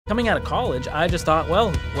Coming out of college, I just thought,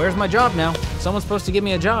 well, where's my job now? Someone's supposed to give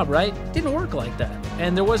me a job, right? Didn't work like that.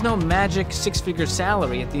 And there was no magic six-figure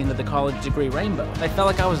salary at the end of the college degree rainbow. I felt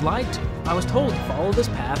like I was lied to. I was told, follow this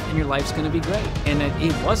path and your life's gonna be great. And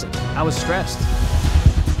it wasn't. I was stressed.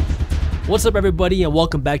 What's up, everybody, and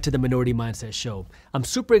welcome back to the Minority Mindset Show. I'm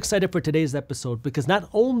super excited for today's episode because not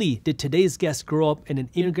only did today's guest grow up in an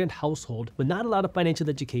immigrant household with not a lot of financial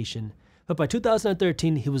education, but by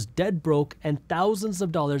 2013, he was dead broke and thousands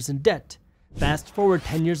of dollars in debt. Fast forward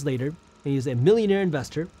 10 years later, he's a millionaire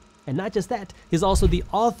investor. And not just that, he's also the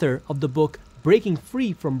author of the book Breaking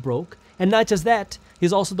Free from Broke. And not just that,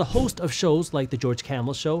 he's also the host of shows like The George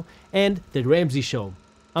Kamel Show and The Ramsey Show.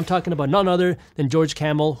 I'm talking about none other than George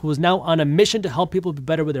Kamel, who is now on a mission to help people be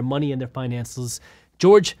better with their money and their finances.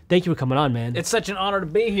 George, thank you for coming on, man. It's such an honor to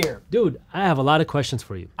be here. Dude, I have a lot of questions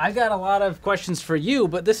for you. I've got a lot of questions for you,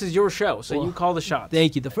 but this is your show, so you call the shots.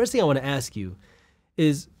 Thank you. The first thing I want to ask you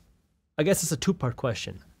is, I guess it's a two-part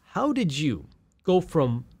question. How did you go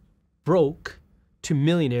from broke to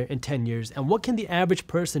millionaire in 10 years, and what can the average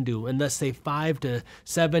person do in, let's say, 5 to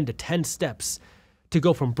 7 to 10 steps to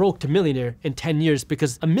go from broke to millionaire in 10 years?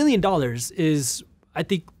 Because $1 million is, I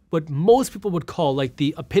think, what most people would call like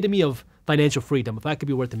the epitome of financial freedom. If I could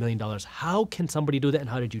be worth $1 million, how can somebody do that, and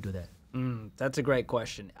how did you do that? That's a great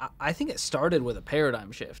question. I think it started with a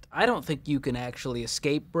paradigm shift. I don't think you can actually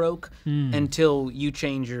escape broke until you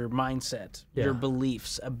change your mindset, your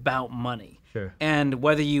beliefs about money. Sure. And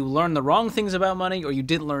whether you learn the wrong things about money or you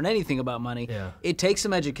didn't learn anything about money, it takes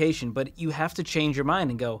some education, but you have to change your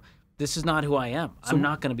mind and go, this is not who I am. So I'm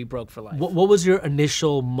not going to be broke for life. What was your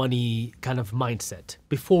initial money kind of mindset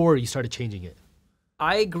before you started changing it?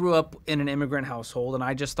 I grew up in an immigrant household, and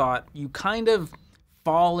I just thought you kind of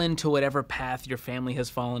fall into whatever path your family has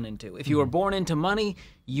fallen into. If you were born into money,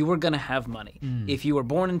 you were going to have money. If you were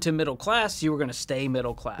born into middle class, you were going to stay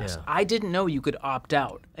middle class. I didn't know you could opt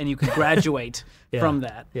out and you could graduate from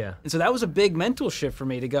that. And so that was a big mental shift for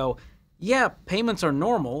me to go, yeah, payments are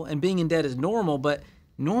normal and being in debt is normal, but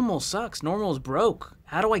normal sucks. Normal is broke.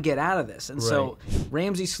 How do I get out of this? And so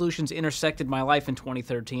Ramsey Solutions intersected my life in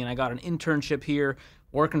 2013. I got an internship here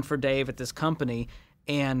working for Dave at this company.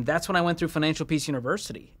 And that's when I went through Financial Peace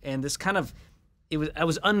University. And this kind of, I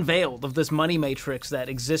was unveiled of this money matrix that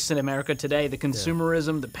exists in America today, the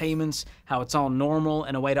consumerism, the payments, how it's all normal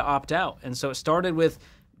and a way to opt out. And so it started with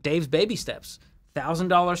Dave's baby steps.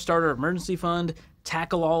 $1,000 starter emergency fund,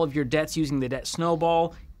 tackle all of your debts using the debt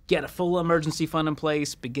snowball, get a full emergency fund in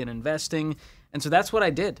place, begin investing. And so that's what I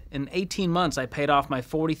did. In 18 months, I paid off my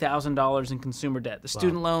 $40,000 in consumer debt. The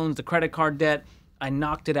student loans, the credit card debt, I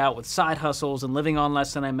knocked it out with side hustles and living on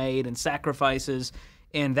less than I made and sacrifices.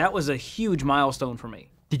 And that was a huge milestone for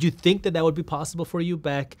me. Did you think that that would be possible for you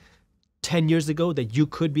back 10 years ago, that you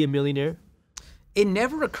could be a millionaire? It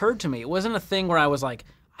never occurred to me. It wasn't a thing where I was like,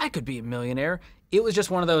 I could be a millionaire. It was just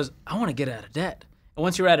one of those, I want to get out of debt. And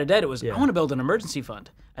once you're out of debt, it was, I want to build an emergency fund.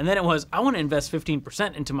 And then it was, I want to invest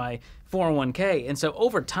 15% into my 401k. And so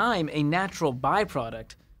over time, a natural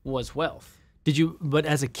byproduct was wealth. Did you, but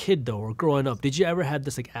as a kid though, or growing up, did you ever have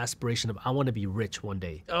this like aspiration of, I want to be rich one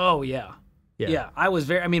day? Oh, yeah. I was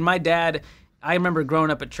my dad, I remember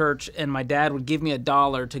growing up at church and my dad would give me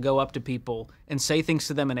 $1 to go up to people and say things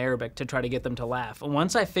to them in Arabic to try to get them to laugh. And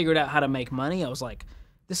once I figured out how to make money, I was like,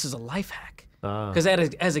 this is a life hack. Because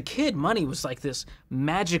as a kid, money was like this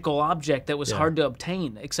magical object that was hard to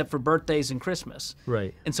obtain, except for birthdays and Christmas.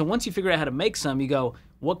 Right. And so once you figure out how to make some, you go,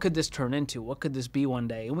 what could this turn into? What could this be one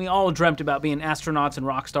day? And we all dreamt about being astronauts and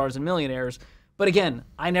rock stars and millionaires. But again,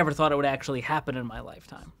 I never thought it would actually happen in my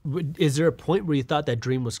lifetime. Is there a point where you thought that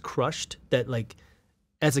dream was crushed? That like,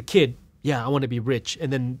 as a kid, I want to be rich.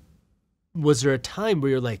 And then was there a time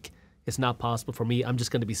where you're like, it's not possible for me. I'm just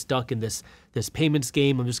going to be stuck in this payments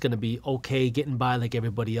game. I'm just going to be okay getting by like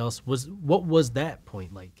everybody else. What was that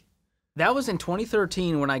point like? That was in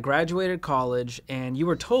 2013 when I graduated college, and you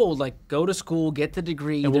were told, like, go to school, get the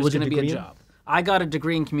degree, there's going to be a job. I got a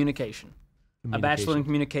degree in communication. A bachelor in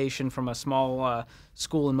communication from a small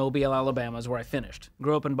school in Mobile, Alabama is where I finished.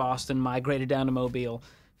 Grew up in Boston, migrated down to Mobile,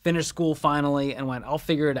 finished school finally, and went, I'll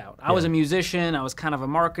figure it out. I was a musician. I was kind of a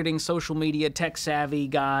marketing, social media, tech-savvy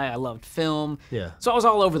guy. I loved film. So I was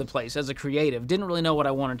all over the place as a creative. Didn't really know what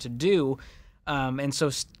I wanted to do. And so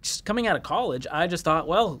coming out of college, I just thought,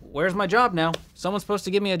 well, where's my job now? Someone's supposed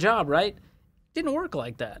to give me a job, right? Didn't work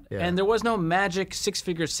like that. And there was no magic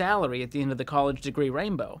six-figure salary at the end of the college degree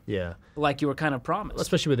rainbow. Like you were kind of promised.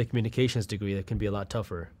 Especially with a communications degree, that can be a lot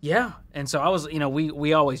tougher. And so I was,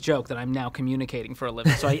 we always joke that I'm now communicating for a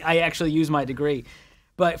living. So I actually use my degree.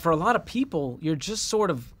 But for a lot of people, you're just sort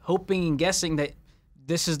of hoping and guessing that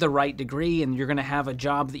this is the right degree and you're going to have a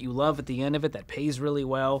job that you love at the end of it that pays really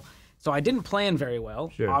well. So I didn't plan very well.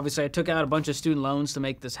 Sure. Obviously, I took out a bunch of student loans to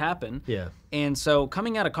make this happen. Yeah. And so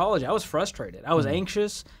coming out of college, I was frustrated. I was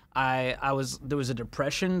anxious. There was a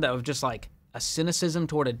depression that was just like a cynicism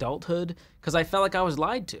toward adulthood because I felt like I was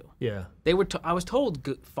lied to. Yeah. I was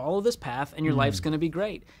told, follow this path and your life's going to be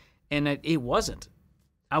great. And it wasn't.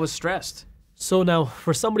 I was stressed. So now,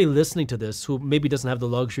 for somebody listening to this who maybe doesn't have the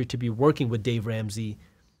luxury to be working with Dave Ramsey,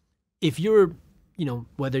 if you're,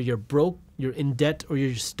 whether you're broke, you're in debt, or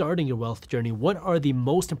you're starting your wealth journey, what are the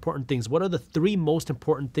most important things? What are the 3 most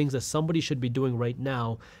important things that somebody should be doing right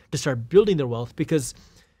now to start building their wealth? Because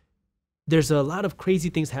there's a lot of crazy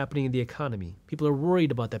things happening in the economy. People are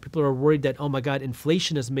worried about that. People are worried that, oh my God,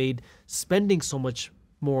 inflation has made spending so much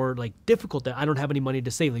more difficult that I don't have any money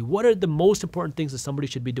to save. What are the most important things that somebody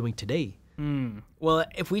should be doing today? Well,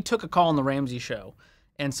 if we took a call on the Ramsey show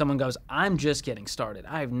and someone goes, I'm just getting started,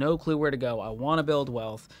 I have no clue where to go, I want to build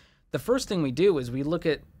wealth, the first thing we do is we look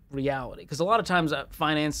at reality. Because a lot of times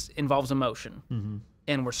finance involves emotion.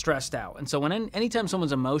 And we're stressed out. And so anytime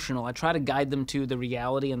someone's emotional, I try to guide them to the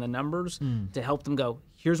reality and the numbers to help them go,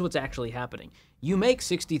 here's what's actually happening. You make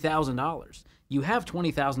 $60,000. You have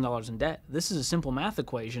 $20,000 in debt. This is a simple math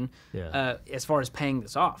equation as far as paying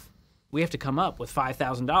this off. We have to come up with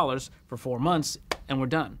 $5,000 for 4 months and we're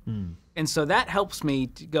done. And so that helps me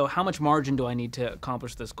to go, how much margin do I need to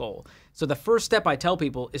accomplish this goal? So the first step I tell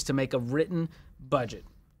people is to make a written budget.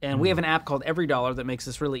 And we have an app called Every Dollar that makes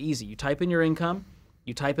this really easy. You type in your income,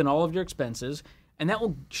 you type in all of your expenses, and that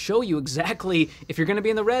will show you exactly if you're going to be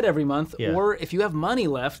in the red every month or if you have money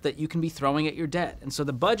left that you can be throwing at your debt. And so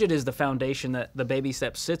the budget is the foundation that the baby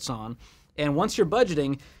step sits on. And once you're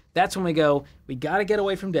budgeting, that's when we go, we got to get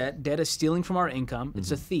away from debt. Debt is stealing from our income.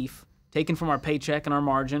 It's a thief, taken from our paycheck and our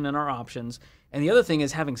margin and our options. And the other thing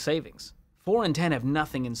is having savings. 4 in 10 have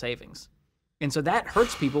nothing in savings. And so that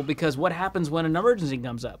hurts people because what happens when an emergency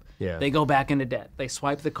comes up? They go back into debt. They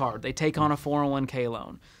swipe the card. They take on a 401k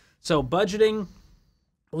loan. So budgeting,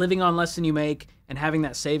 living on less than you make, and having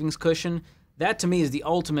that savings cushion, that to me is the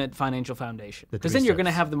ultimate financial foundation. Because then you're going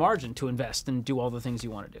to have the margin to invest and do all the things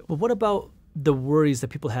you want to do. But what about the worries that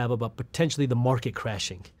people have about potentially the market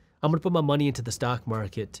crashing? I'm going to put my money into the stock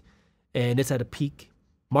market and it's at a peak.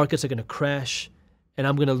 Markets are going to crash and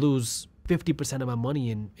I'm going to lose 50% of my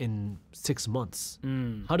money in 6 months.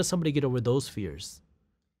 How does somebody get over those fears?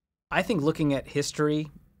 I think looking at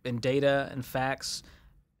history and data and facts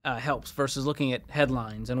helps versus looking at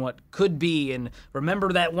headlines and what could be and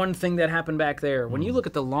remember that one thing that happened back there. When you look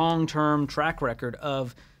at the long-term track record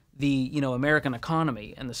of the American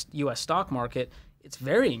economy and the U.S. stock market, it's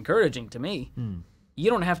very encouraging to me. You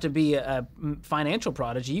don't have to be a financial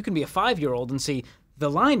prodigy. You can be a 5-year-old and see the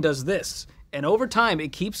line does this. And over time,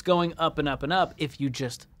 it keeps going up and up and up if you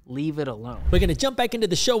just leave it alone. We're going to jump back into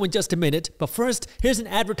the show in just a minute. But first, here's an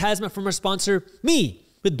advertisement from our sponsor, me,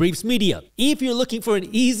 with Briefs Media. If you're looking for an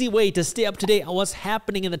easy way to stay up to date on what's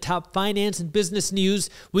happening in the top finance and business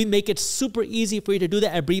news, we make it super easy for you to do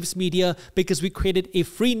that at Briefs Media because we created a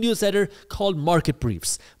free newsletter called Market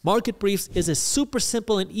Briefs. Market Briefs is a super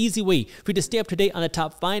simple and easy way for you to stay up to date on the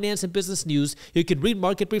top finance and business news. You can read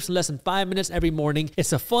Market Briefs in less than 5 minutes every morning.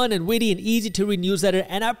 It's a fun and witty and easy to read newsletter,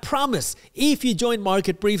 and I promise, if you join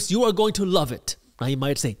Market Briefs, you are going to love it. Now you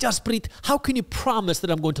might say, Jaspreet, how can you promise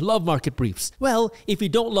that I'm going to love Market Briefs? Well, if you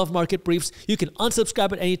don't love Market Briefs, you can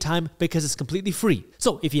unsubscribe at any time because it's completely free.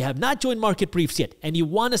 So if you have not joined Market Briefs yet and you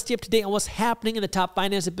want to stay up to date on what's happening in the top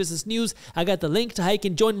finance and business news, I got the link to how you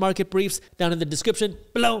can join Market Briefs down in the description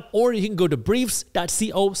below, or you can go to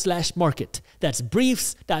briefs.co/market. That's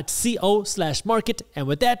briefs.co/market. And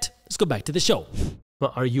with that, let's go back to the show.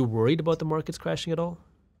 But are you worried about the markets crashing at all?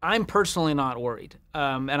 I'm personally not worried.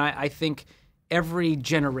 And I think every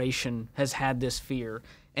generation has had this fear.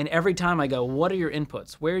 And every time I go, what are your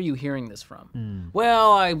inputs? Where are you hearing this from?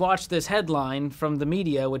 Well, I watched this headline from the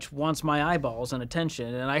media, which wants my eyeballs and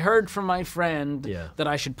attention. And I heard from my friend that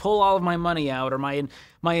I should pull all of my money out, or my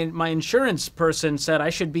insurance person said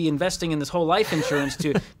I should be investing in this whole life insurance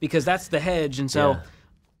too, because that's the hedge. And so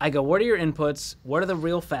I go, what are your inputs? What are the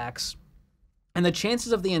real facts? And the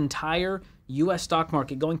chances of the entire U.S. stock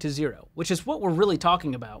market going to zero, which is what we're really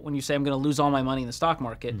talking about when you say I'm going to lose all my money in the stock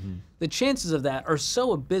market, the chances of that are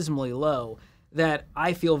so abysmally low that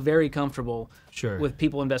I feel very comfortable with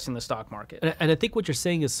people investing in the stock market. And I think what you're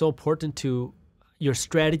saying is so important to your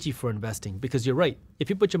strategy for investing, because you're right. If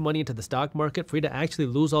you put your money into the stock market, for you to actually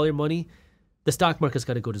lose all your money, the stock market's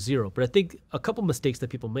got to go to zero. But I think a couple mistakes that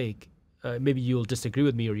people make, maybe you'll disagree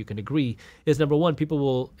with me or you can agree, is number one, people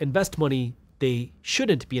will invest money they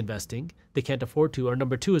shouldn't be investing, they can't afford to, or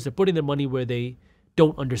number two is they're putting their money where they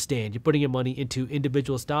don't understand. You're putting your money into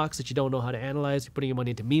individual stocks that you don't know how to analyze. You're putting your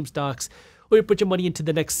money into meme stocks, or you put your money into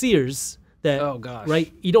the next Sears. That, oh gosh,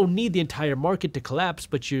 right? You don't need the entire market to collapse,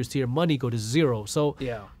 but you see your money go to zero. So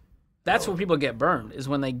yeah, that's where people get burned, is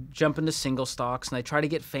when they jump into single stocks and they try to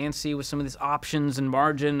get fancy with some of these options and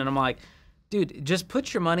margin. And I'm like, dude, just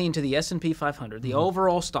put your money into the S&P 500, the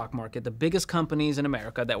overall stock market, the biggest companies in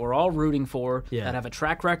America that we're all rooting for, that have a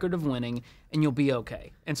track record of winning, and you'll be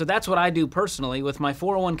okay. And so that's what I do personally with my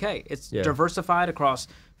 401k. It's diversified across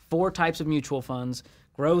 4 types of mutual funds: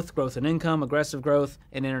 growth, growth and income, aggressive growth,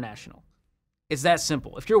 and international. It's that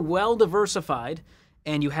simple. If you're well diversified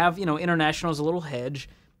and you have, international as a little hedge,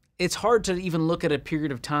 it's hard to even look at a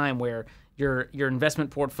period of time where your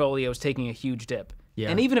investment portfolio is taking a huge dip. Yeah.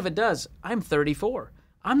 And even if it does, I'm 34.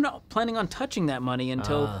 I'm not planning on touching that money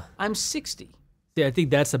until I'm 60. Yeah, I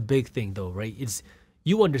think that's a big thing though, right? It's,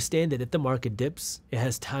 you understand that if the market dips, it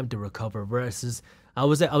has time to recover. Whereas I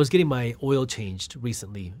was getting my oil changed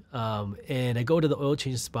recently, and I go to the oil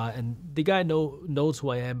change spot, and the guy knows who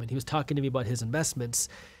I am, and he was talking to me about his investments.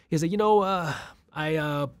 He's like,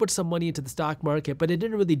 I put some money into the stock market, but it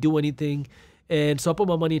didn't really do anything, and so I put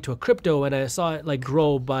my money into a crypto, and I saw it like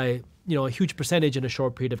grow by a huge percentage in a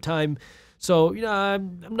short period of time. So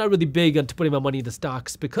I'm not really big into putting my money into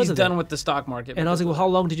stocks because of that. He's done with the stock market. And I was like, well, how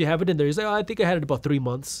long did you have it in there? He's like, I think I had it about 3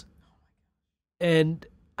 months. And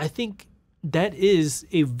I think that is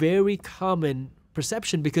a very common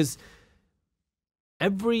perception, because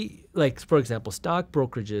for example, stock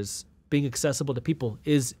brokerages being accessible to people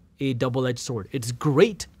is a double-edged sword. It's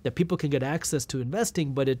great that people can get access to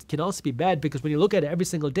investing, but it can also be bad, because when you look at it every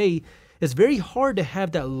single day, it's very hard to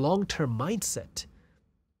have that long-term mindset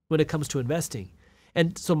when it comes to investing.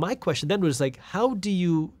 And so my question then was like, how do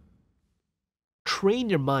you train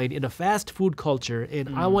your mind in a fast food culture,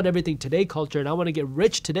 and I want everything today culture, and I want to get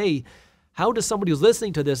rich today? How does somebody who's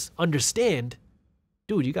listening to this understand,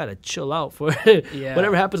 dude, you got to chill out for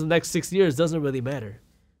whatever happens in the next 6 years doesn't really matter?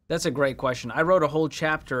 That's a great question. I wrote a whole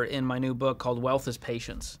chapter in my new book called Wealth is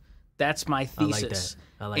Patience. That's my thesis.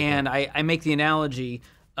 I like and that. I make the analogy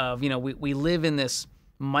of, we live in this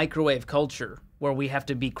microwave culture where we have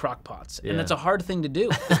to be crockpots. And that's a hard thing to do.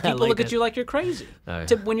 People look at you like you're crazy.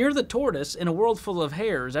 When you're the tortoise in a world full of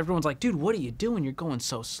hares, everyone's like, dude, what are you doing? You're going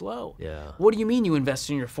so slow. Yeah. What do you mean you invest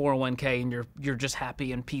in your 401k and you're just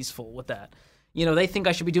happy and peaceful with that? They think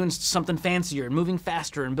I should be doing something fancier and moving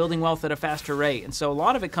faster and building wealth at a faster rate. And so a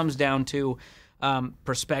lot of it comes down to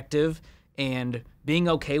perspective and being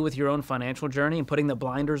okay with your own financial journey and putting the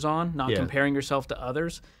blinders on, not comparing yourself to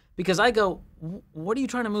others. Because I go, what are you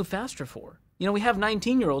trying to move faster for? We have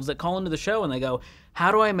 19-year-olds that call into the show and they go,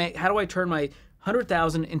 how do I turn my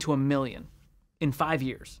 100,000 into $1 million in 5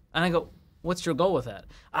 years? And I go, what's your goal with that?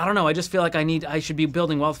 I don't know. I just feel like I should be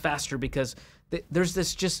building wealth faster, because there's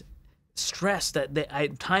this just stress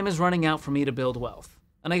that time is running out for me to build wealth.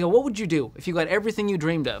 And I go, what would you do if you got everything you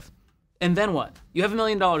dreamed of? And then what? You have $1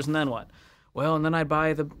 million, and then what? Well, and then I'd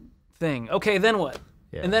buy the thing. Okay, then what?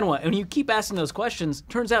 Yeah. And then what? And you keep asking those questions.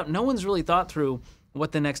 Turns out no one's really thought through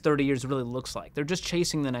what the next 30 years really looks like. They're just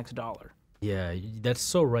chasing the next dollar. Yeah, that's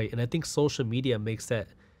so right. And I think social media makes that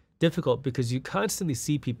difficult, because you constantly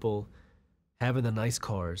see people having the nice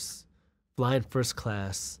cars, flying first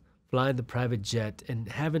class, flying the private jet, and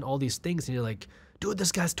having all these things. And you're like, dude,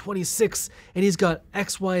 this guy's 26 and he's got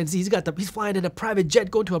X, Y, and Z. He's flying in a private jet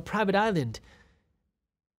going to a private island.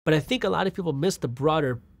 But I think a lot of people miss the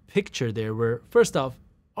broader picture there, where first off,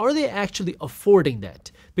 are they actually affording that?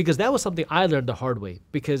 Because that was something I learned the hard way.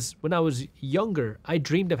 Because when I was younger, I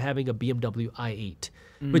dreamed of having a BMW i8,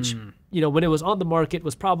 which, when it was on the market,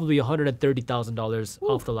 was probably $130,000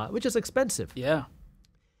 off the lot, which is expensive. Yeah.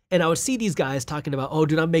 And I would see these guys talking about, oh,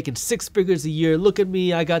 dude, I'm making 6 figures a year. Look at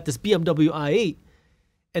me. I got this BMW i8.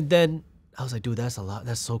 And then I was like, dude, that's a lot.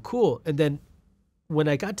 That's so cool. And then when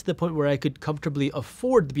I got to the point where I could comfortably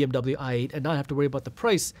afford the BMW i8 and not have to worry about the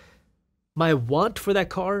price, my want for that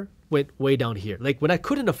car went way down here. Like when I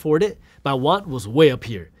couldn't afford it, my want was way up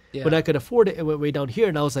here. Yeah. When I could afford it, it went way down here.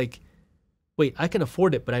 And I was like, wait, I can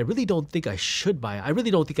afford it, but I really don't think I should buy it. I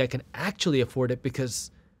really don't think I can actually afford it,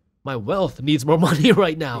 because my wealth needs more money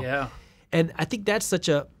right now. Yeah. And I think that's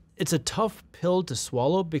it's a tough pill to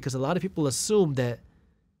swallow, because a lot of people assume that,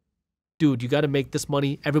 dude, you got to make this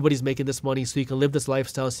money. Everybody's making this money so you can live this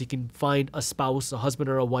lifestyle, so you can find a spouse, a husband,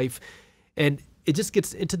 or a wife. And it just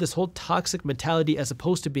gets into this whole toxic mentality, as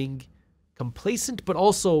opposed to being complacent, but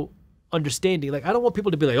also understanding. Like, I don't want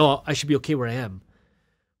people to be like, oh, I should be okay where I am.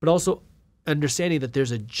 But also understanding that there's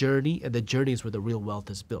a journey, and the journey is where the real wealth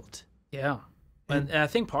is built. Yeah. And I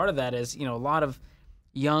think part of that is, a lot of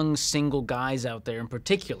young single guys out there in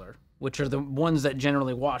particular, which are the ones that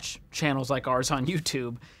generally watch channels like ours on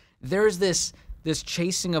YouTube, there's this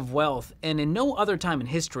chasing of wealth. And in no other time in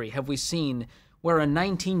history have we seen where a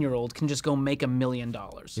 19-year-old can just go make $1 million.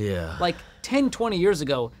 Yeah. Like 10, 20 years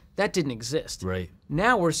ago, that didn't exist. Right.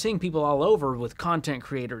 Now we're seeing people all over with content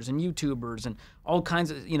creators and YouTubers and all kinds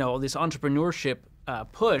of, this entrepreneurship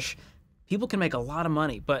push. People can make a lot of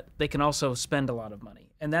money, but they can also spend a lot of money.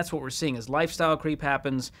 And that's what we're seeing as lifestyle creep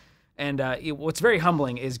happens. And what's very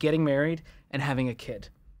humbling is getting married and having a kid.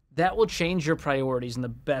 That will change your priorities in the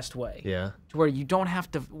best way. Yeah. To where you don't have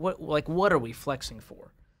to, what are we flexing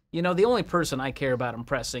for? The only person I care about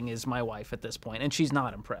impressing is my wife at this point, and she's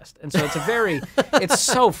not impressed. And so it's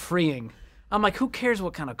so freeing. I'm like, who cares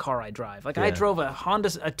what kind of car I drive? Like, I drove a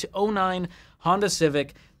 09 Honda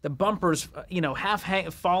Civic, the bumpers,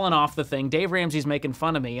 half falling off the thing. Dave Ramsey's making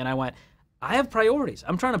fun of me, and I went, I have priorities.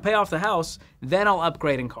 I'm trying to pay off the house, then I'll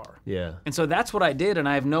upgrade in car. Yeah. And so that's what I did, and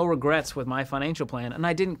I have no regrets with my financial plan, and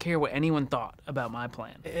I didn't care what anyone thought about my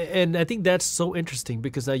plan. And I think that's so interesting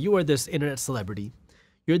because you are this internet celebrity.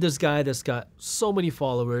 You're this guy that's got so many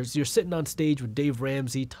followers. You're sitting on stage with Dave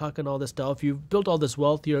Ramsey talking all this stuff. You've built all this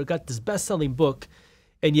wealth. You've got this best-selling book,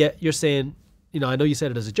 and yet you're saying, I know you said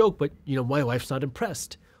it as a joke, but, my wife's not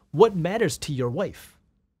impressed. What matters to your wife?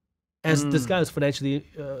 As this guy is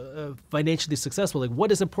financially successful, like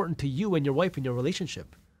what is important to you and your wife in your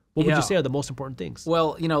relationship? What would you say are the most important things?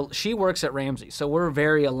 Well, she works at Ramsey, so we're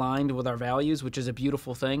very aligned with our values, which is a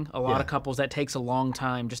beautiful thing. A lot of couples, that takes a long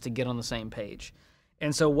time just to get on the same page.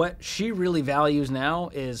 And so what she really values now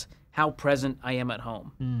is how present I am at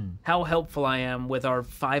home, how helpful I am with our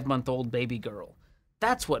 5-month-old baby girl.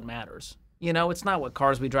 That's what matters. It's not what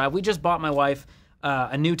cars we drive. We just bought my wife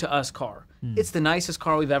a new to us car. It's the nicest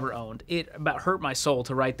car we've ever owned. It about hurt my soul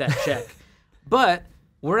to write that check. But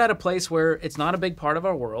we're at a place where it's not a big part of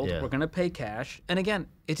our world. We're going to pay cash. And again,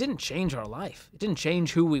 it didn't change our life. It didn't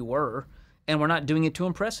change who we were, and we're not doing it to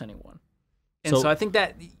impress anyone. And so I think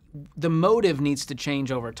that the motive needs to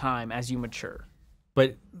change over time as you mature.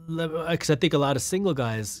 But because I think a lot of single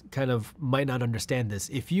guys kind of might not understand this.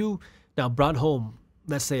 If you now brought home,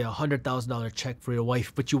 let's say, $100,000 check for your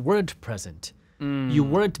wife, but you weren't present, you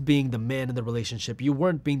weren't being the man in the relationship, you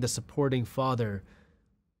weren't being the supporting father,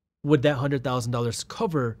 would that $100,000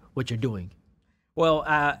 cover what you're doing? Well,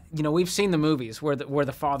 we've seen the movies where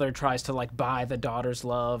the father tries to buy the daughter's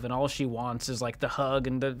love, and all she wants is the hug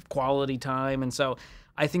and the quality time. And so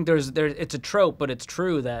I think it's a trope, but it's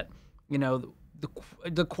true that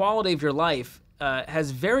the quality of your life has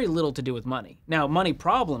very little to do with money. Now, money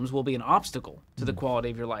problems will be an obstacle to the quality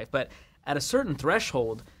of your life, but at a certain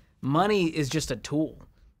threshold, money is just a tool.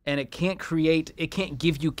 And it can't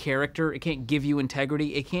give you character, it can't give you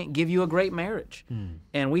integrity, it can't give you a great marriage.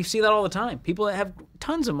 And we see that all the time. People that have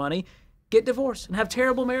tons of money get divorced and have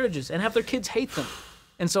terrible marriages and have their kids hate them.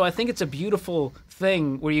 And so I think it's a beautiful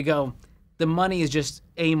thing where you go, the money is just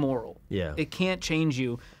amoral. Yeah. It can't change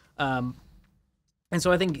you. And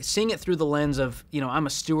so I think seeing it through the lens of, I'm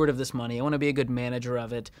a steward of this money. I want to be a good manager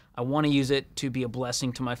of it. I want to use it to be a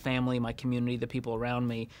blessing to my family, my community, the people around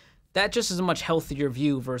me. That just is a much healthier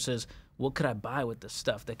view versus what could I buy with this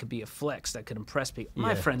stuff that could be a flex, that could impress people.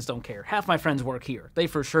 My friends don't care. Half my friends work here. They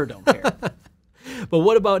for sure don't care. But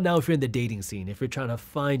what about now if you're in the dating scene, if you're trying to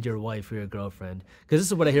find your wife or your girlfriend? Because this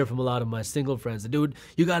is what I hear from a lot of my single friends. Dude,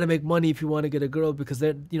 you got to make money if you want to get a girl because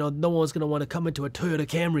no one's going to want to come into a Toyota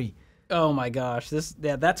Camry. Oh my gosh,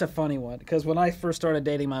 that's a funny one. Because when I first started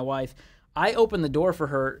dating my wife, I opened the door for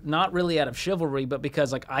her, not really out of chivalry, but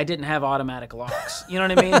because I didn't have automatic locks. You know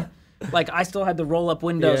what I mean? I still had the roll-up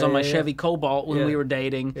windows on my Chevy Cobalt when we were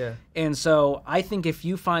dating. Yeah. And so I think if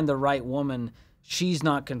you find the right woman, she's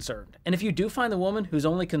not concerned. And if you do find the woman who's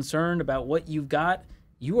only concerned about what you've got,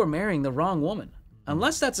 you are marrying the wrong woman.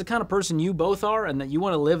 Unless that's the kind of person you both are and that you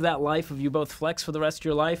want to live that life of you both flex for the rest of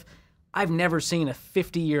your life, I've never seen a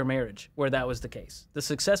 50-year marriage where that was the case. The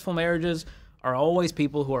successful marriages are always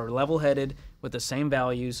people who are level-headed with the same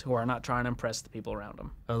values, who are not trying to impress the people around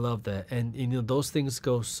them. I love that. And, those things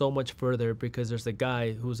go so much further because there's a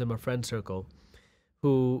guy who's in my friend circle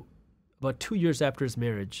who, about 2 years after his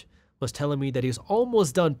marriage, was telling me that he was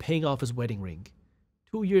almost done paying off his wedding ring.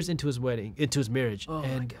 2 years into his marriage. Oh,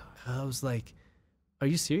 and my gosh. I was like, are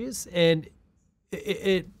you serious? And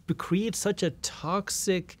it creates such a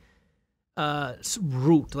toxic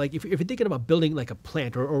root. If you're thinking about building a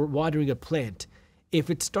plant or watering a plant, if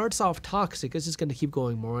it starts off toxic, it's just going to keep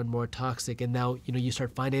going more and more toxic. And now, you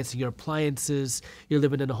start financing your appliances, you're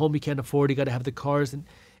living in a home you can't afford, you got to have the cars.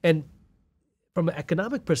 And from an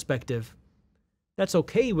economic perspective, that's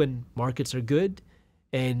okay when markets are good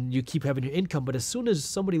and you keep having your income. But as soon as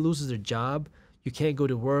somebody loses their job, you can't go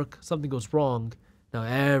to work, something goes wrong, now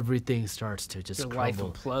everything starts to just Your crumble. life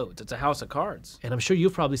implodes. It's a house of cards. And I'm sure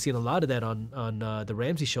you've probably seen a lot of that on the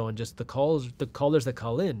Ramsey show and just the callers that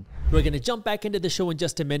call in. We're going to jump back into the show in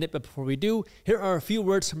just a minute, but before we do, here are a few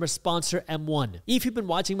words from our sponsor, M1. If you've been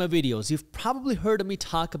watching my videos, you've probably heard of me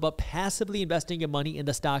talk about passively investing your money in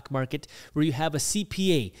the stock market, where you have a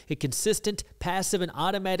CPA, a consistent, passive, and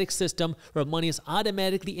automatic system where money is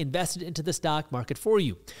automatically invested into the stock market for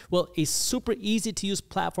you. Well, a super easy to use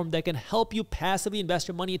platform that can help you passively invest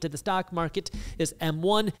your money into the stock market is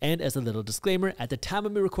M1. And as a little disclaimer, at the time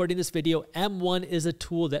of me recording this video, M1 is a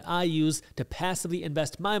tool that I use to passively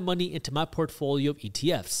invest my money into my portfolio of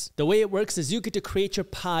ETFs. The way it works is you get to create your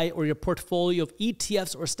pie or your portfolio of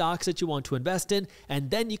ETFs or stocks that you want to invest in,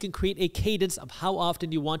 and then you can create a cadence of how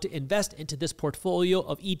often you want to invest into this portfolio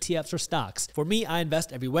of ETFs or stocks. For me, I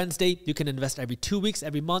invest every Wednesday. You can invest every 2 weeks,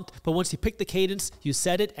 every month, but once you pick the cadence, you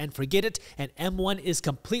set it and forget it, and M1 is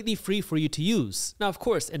completely free for you to use. Now, of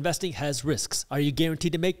course, investing has risks. Are you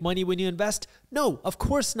guaranteed to make money when you invest? No, of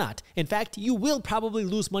course not. In fact, you will probably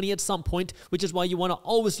lose money at some point, which is why you want to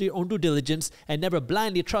always do your own due diligence and never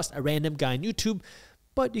blindly trust a random guy on YouTube.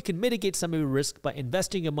 But you can mitigate some of your risk by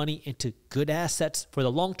investing your money into good assets for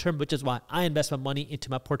the long term, which is why I invest my money into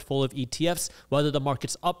my portfolio of ETFs, whether the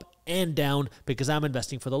market's up and down, because I'm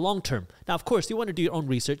investing for the long term. Now, of course, you want to do your own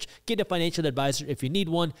research, get a financial advisor if you need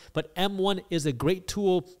one, but M1 is a great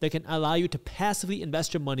tool that can allow you to passively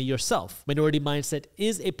invest your money yourself. Minority Mindset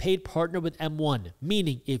is a paid partner with M1,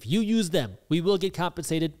 meaning if you use them, we will get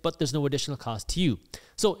compensated, but there's no additional cost to you.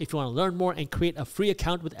 So if you want to learn more and create a free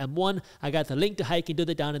account with M1, I got the link to how you can do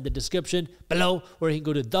that down in the description below, or you can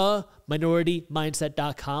go to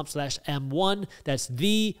theminoritymindset.com/M1. That's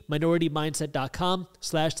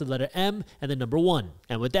theminoritymindset.com/M and the number 1.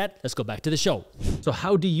 And with that, let's go back to the show. So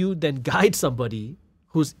how do you then guide somebody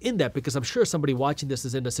who's in that? Because I'm sure somebody watching this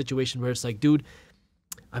is in a situation where it's like, dude,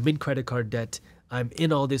 I'm in credit card debt. I'm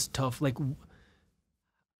in all this stuff. Like,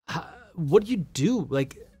 what do you do?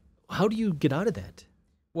 Like, how do you get out of that?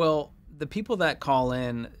 Well, the people that call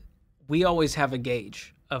in, we always have a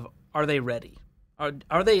gauge of, are they ready?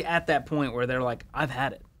 Are they at that point where they're like, I've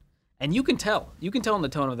had it? And you can tell. You can tell in the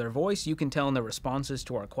tone of their voice. You can tell in their responses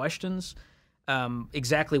to our questions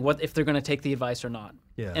exactly what, if they're going to take the advice or not.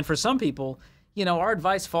 Yeah. And for some people, you know, our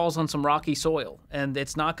advice falls on some rocky soil and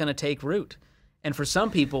it's not going to take root. And for some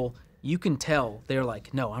people, you can tell they're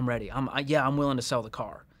like, no, I'm ready. I'm willing to sell the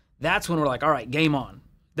car. That's when we're like, all right, game on.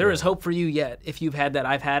 There is hope for you yet if you've had that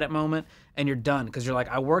I've had it moment and you're done, because you're like,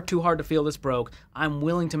 I worked too hard to feel this broke. I'm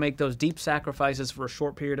willing to make those deep sacrifices for a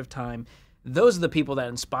short period of time. Those are the people that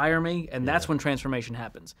inspire me, and that's when transformation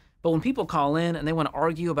happens. But when people call in and they want to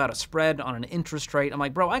argue about a spread on an interest rate, I'm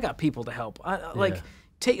like, bro, I got people to help.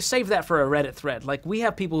 Save that for a Reddit thread. Like, we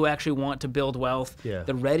have people who actually want to build wealth. Yeah.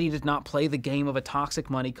 They're ready to not play the game of a toxic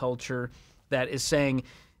money culture that is saying,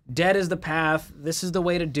 debt is the path. This is the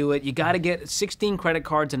way to do it. You got to get 16 credit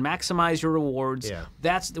cards and maximize your rewards. Yeah.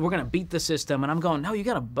 We're going to beat the system. And I'm going, no, you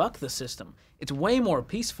got to buck the system. It's way more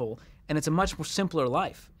peaceful, and it's a much more simpler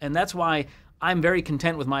life. And that's why I'm very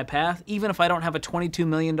content with my path. Even if I don't have a $22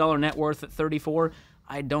 million net worth at 34,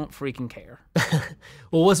 I don't freaking care.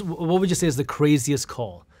 Well, what would you say is the craziest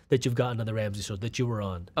call that you've gotten on the Ramsey show that you were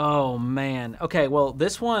on? Oh, man. Okay, well,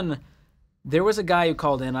 this one... There was a guy who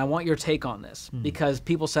called in. I want your take on this because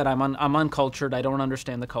people said I'm uncultured. I don't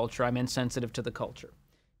understand the culture. I'm insensitive to the culture.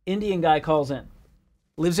 Indian guy calls in,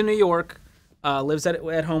 lives in New York, lives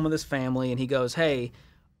at home with his family, and he goes, hey,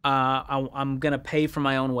 I'm going to pay for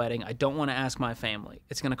my own wedding. I don't want to ask my family.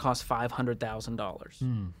 It's going to cost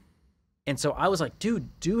 $500,000. And so I was like,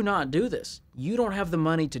 dude, do not do this. You don't have the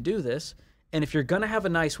money to do this. And if you're going to have a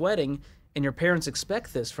nice wedding and your parents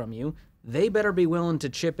expect this from you, they better be willing to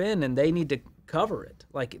chip in and they need to cover it.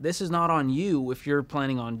 Like, this is not on you if you're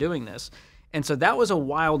planning on doing this. And so that was a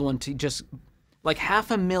wild one to just, like,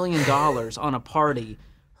 $500,000 on a party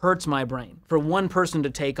hurts my brain for one person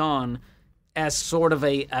to take on as sort of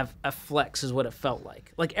a flex is what it felt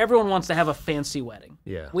like. Like, everyone wants to have a fancy wedding.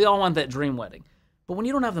 Yeah. We all want that dream wedding. But when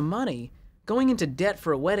you don't have the money, going into debt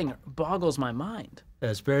for a wedding boggles my mind.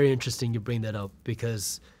 It's very interesting you bring that up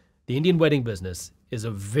because the Indian wedding business is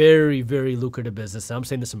a very, very lucrative business. And I'm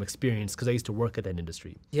saying this from experience because I used to work at that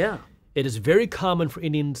industry. Yeah. It is very common for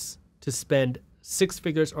Indians to spend 6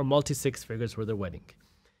 figures or multi-6 figures for their wedding.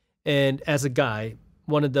 And as a guy,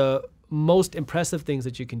 one of the most impressive things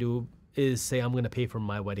that you can do is say, I'm going to pay for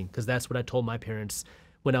my wedding, because that's what I told my parents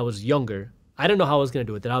when I was younger. I didn't know how I was going to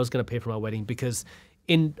do it, that I was going to pay for my wedding, because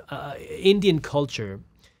in Indian culture,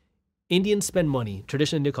 Indians spend money,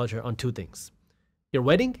 traditional Indian culture, on 2 things: your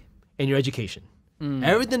wedding and your education.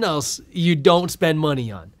 Everything else you don't spend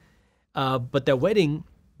money on. But that wedding,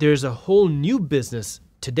 there's a whole new business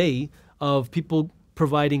today of people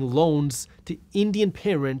providing loans to Indian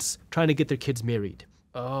parents trying to get their kids married.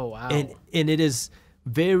 Oh, wow. And it is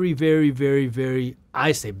very, very, very, very,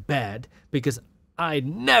 I say bad, because I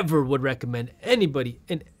never would recommend anybody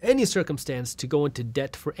in any circumstance to go into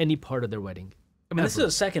debt for any part of their wedding. I mean, this is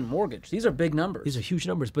a second mortgage. These are big numbers. These are huge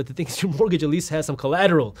numbers, but the thing is, your mortgage at least has some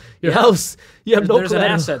collateral. Your house, you have no There's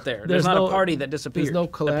collateral. an asset there. There's not a party that disappeared. There's no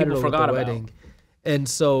collateral that people forgot with the about. wedding. And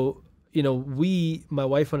so, my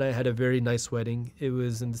wife and I had a very nice wedding. It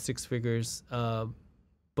was in the six figures,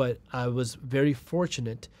 but I was very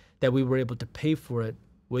fortunate that we were able to pay for it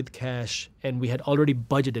with cash, and we had already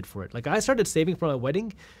budgeted for it. Like, I started saving for my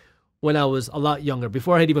wedding when I was a lot younger,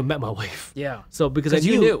 before I had even met my wife. Yeah. So because I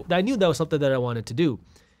knew that was something that I wanted to do.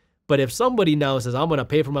 But if somebody now says, I'm going to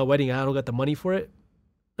pay for my wedding and I don't got the money for it,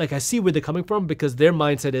 like, I see where they're coming from, because their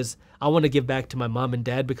mindset is, I want to give back to my mom and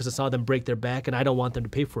dad because I saw them break their back and I don't want them to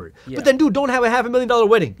pay for it. Yeah. But then, dude, don't have a $500,000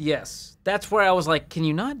 wedding. Yes. That's where I was like, can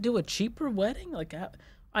you not do a cheaper wedding? Like,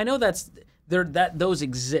 I know those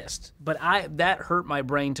exist, but that hurt my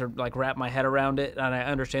brain to like wrap my head around it. And I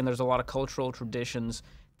understand there's a lot of cultural traditions.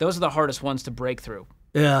 Those are the hardest ones to break through.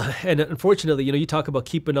 Yeah, and unfortunately, you talk about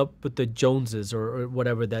keeping up with the Joneses or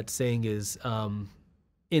whatever that saying is.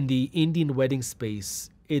 In the Indian wedding space,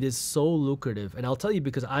 it is so lucrative. And I'll tell you,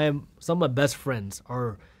 because some of my best friends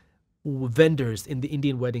are vendors in the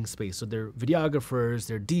Indian wedding space. So they're videographers,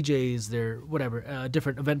 they're DJs, they're whatever,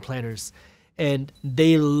 different event planners. And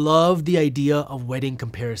they love the idea of wedding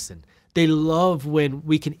comparison. They love when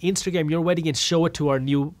we can Instagram your wedding and show it to our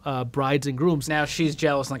new brides and grooms. Now she's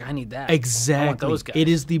jealous, like, I need that. Exactly. I want those guys. It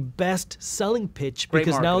is the best selling pitch, Great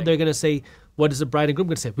because now marketing. they're going to say, what is the bride and groom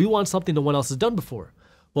going to say? We want something no one else has done before.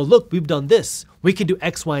 Well, look, we've done this. We can do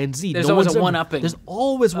X, Y, and Z. There's always a one-upping. There's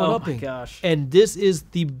always one-upping. Oh, my gosh. And this is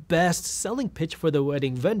the best selling pitch for the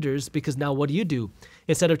wedding vendors, because now what do?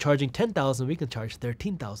 Instead of charging $10,000, we can charge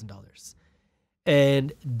 $13,000.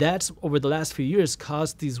 And that's, over the last few years,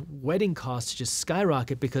 caused these wedding costs to just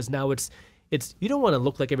skyrocket, because now it's you don't want to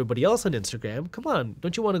look like everybody else on Instagram. Come on,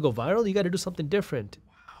 don't you want to go viral? You got to do something different.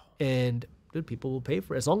 Wow. And dude, people will pay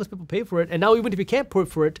for it. As long as people pay for it. And now even if you can't pay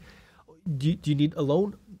for it, do you need a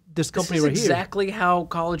loan? This company right here. This is exactly how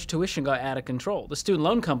college tuition got out of control. The student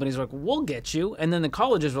loan companies were like, we'll get you. And then the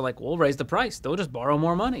colleges were like, we'll raise the price. They'll just borrow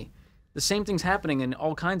more money. The same thing's happening in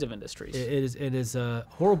all kinds of industries. It is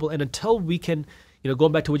horrible. And until we can,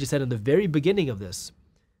 going back to what you said in the very beginning of this,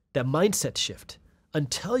 that mindset shift,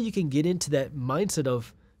 until you can get into that mindset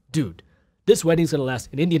of, dude, this wedding's going to last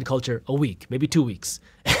in Indian culture a week, maybe 2 weeks.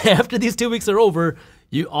 After these 2 weeks are over,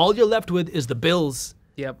 all you're left with is the bills.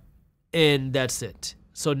 Yep. And that's it.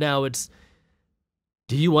 So now it's,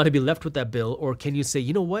 do you want to be left with that bill, or can you say,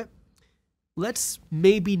 you know what? Let's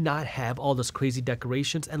maybe not have all those crazy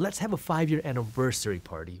decorations, and let's have a 5-year anniversary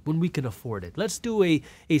party when we can afford it. Let's do a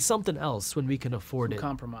something else when we can afford it.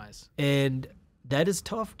 Compromise. And that is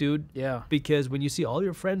tough, dude. Yeah. Because when you see all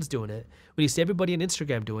your friends doing it, when you see everybody on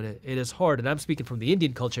Instagram doing it, it is hard. And I'm speaking from the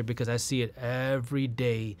Indian culture because I see it every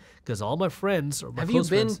day. Because all my friends, or my Have you close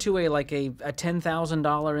been friends, to a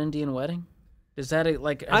 $10,000 Indian wedding? Is that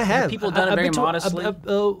I have. People done it very modestly?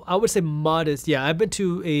 I would say modest. Yeah, I've been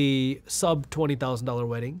to a sub $20,000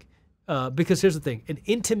 wedding. Because here's the thing: an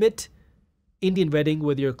intimate Indian wedding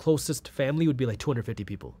with your closest family would be like 250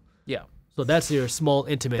 people. Yeah. So that's your small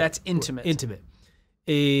intimate. That's intimate. Intimate.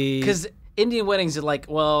 Because Indian weddings are like,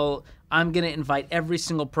 well, I'm going to invite every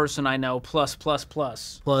single person I know, plus. Plus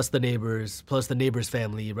the neighbor's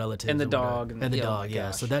family, relatives. And the or dog. And the dog, yeah.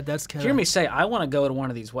 Gosh. So that's kind of... Hear me say, I want to go to one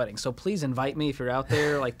of these weddings. So please invite me if you're out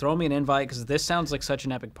there. Like, throw me an invite, because this sounds like such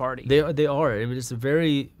an epic party. They are. I mean, it's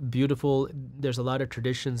very beautiful. There's a lot of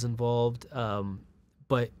traditions involved,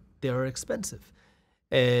 but they are expensive.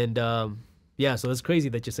 And... yeah, so it's crazy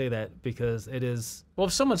that you say that, because it is... Well,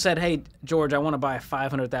 if someone said, hey, George, I want to buy a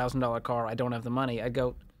 $500,000 car, I don't have the money, I'd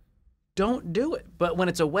go, don't do it. But when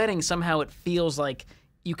it's a wedding, somehow it feels like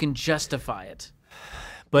you can justify it.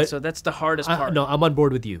 But so that's the hardest part. No, I'm on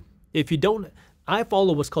board with you. If you don't... I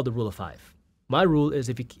follow what's called the rule of 5. My rule is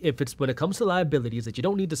if it's when it comes to liabilities that you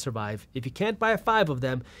don't need to survive, if you can't buy 5 of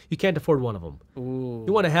them, you can't afford one of them. Ooh.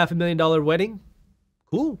 You want a $500,000 wedding?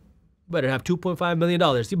 Cool. Better have $2.5 million.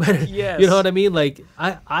 You better, yes. You know what I mean? Like I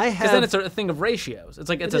have. Because then it's a thing of ratios. It's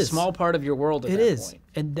like it's a small part of your world at that point.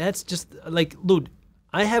 And that's just like, dude,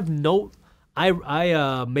 I have no.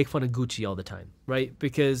 I make fun of Gucci all the time, right?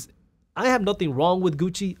 Because I have nothing wrong with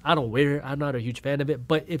Gucci. I don't wear it. I'm not a huge fan of it.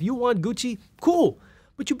 But if you want Gucci, cool.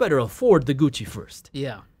 But you better afford the Gucci first.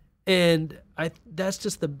 Yeah. And that's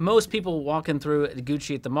just the... Most people walking through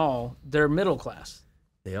Gucci at the mall, they're middle class.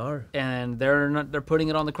 They are. And they're putting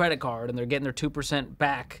it on the credit card, and they're getting their 2%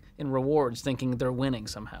 back in rewards, thinking they're winning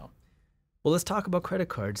somehow. Well, let's talk about credit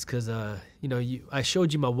cards because, I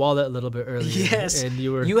showed you my wallet a little bit earlier. Yes. And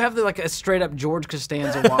you were... You have a straight up George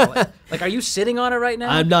Costanza wallet. Like, are you sitting on it right now?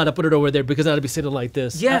 I'm not. I put it over there because I'd be sitting like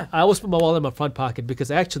this. Yeah. I always put my wallet in my front pocket because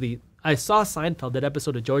actually I saw Seinfeld, that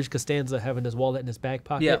episode of George Costanza having his wallet in his back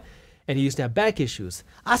pocket. Yeah. And he used to have back issues.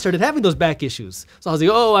 I started having those back issues. So I was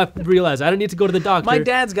like, I realized I don't need to go to the doctor. My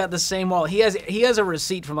dad's got the same wallet. He has a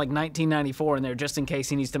receipt from 1994 in there just in case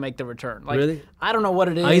he needs to make the return. Really? I don't know what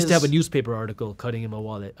it is. I used to have a newspaper article cutting in my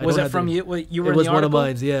wallet. Was it from you? You were it in was the one article?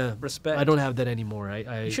 of mine, yeah. Respect. I don't have that anymore.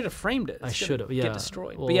 You should have framed it. I should have, yeah. Get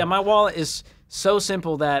destroyed. Well, but yeah, my wallet is so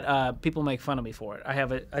simple that people make fun of me for it. I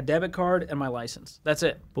have a debit card and my license. That's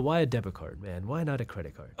it. But why a debit card, man? Why not a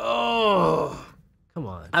credit card? Oh. Come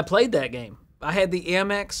on. I played that game. I had the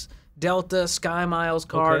Amex, Delta, Sky Miles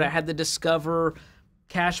card. Okay. I had the Discover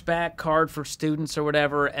cashback card for students or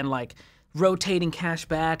whatever, and rotating cash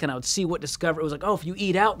back, and I would see what Discover. It was like, oh, if you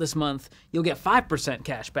eat out this month, you'll get 5%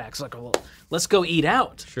 cash back. It's like, well, let's go eat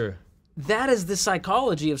out. Sure. That is the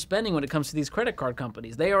psychology of spending when it comes to these credit card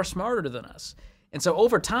companies. They are smarter than us. And so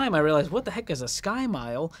over time, I realized, what the heck is a Sky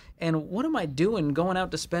Mile? And what am I doing going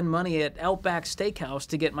out to spend money at Outback Steakhouse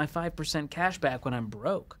to get my 5% cash back when I'm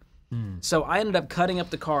broke? So I ended up cutting up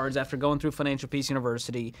the cards after going through Financial Peace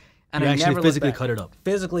University. And You I actually never looked physically back. cut it up.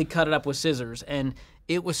 Physically cut it up with scissors. And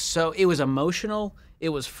it was emotional. It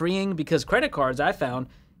was freeing because credit cards, I found,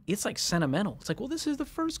 it's like sentimental. It's like, well, this is the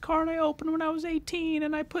first card I opened when I was 18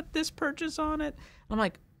 and I put this purchase on it. I'm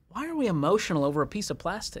like, why are we emotional over a piece of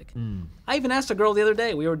plastic? I even asked a girl the other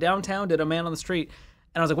day. We were downtown, did a man on the street,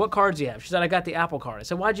 and I was like, what cards do you have? She said, I got the Apple card. I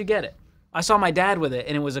said, why'd you get it? I saw my dad with it,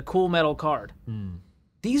 and it was a cool metal card.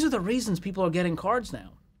 These are the reasons people are getting cards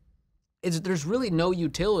now. There's really no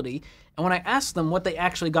utility. And when I ask them what they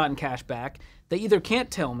actually got in cash back, they either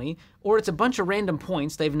can't tell me, or it's a bunch of random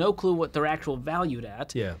points. They have no clue what they're actual valued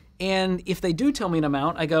at. Yeah. And if they do tell me an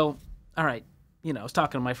amount, I go, all right, I was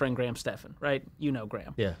talking to my friend Graham Steffen, right? You know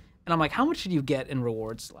Graham. Yeah. And I'm like, how much did you get in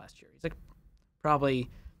rewards last year? He's like, probably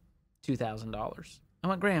 $2,000. I'm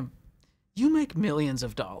like, Graham, you make millions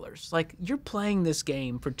of dollars. Like, you're playing this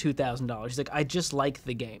game for $2,000. He's like, I just like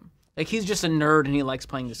the game. Like, he's just a nerd and he likes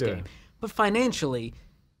playing this game. But financially,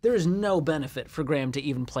 there is no benefit for Graham to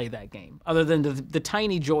even play that game, other than the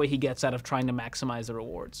tiny joy he gets out of trying to maximize the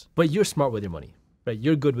rewards. But you're smart with your money, right?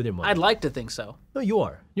 You're good with your money. I'd like to think so. No, you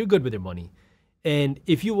are. You're good with your money. And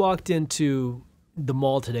if you walked into the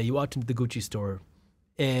mall today, you walked into the Gucci store,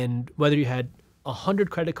 and whether you had 100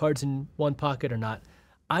 credit cards in one pocket or not,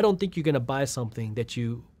 I don't think you're going to buy something that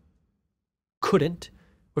you couldn't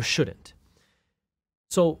or shouldn't.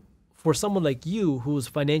 So for someone like you who's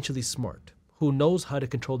financially smart, who knows how to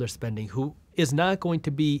control their spending, who is not going to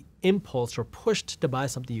be impulsed or pushed to buy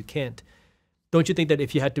something you can't, don't you think that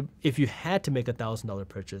if you had to make $1,000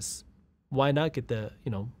 purchase, why not get the,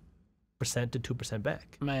 1% to 2%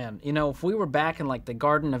 back? Man, if we were back in the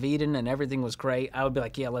Garden of Eden and everything was great, I would be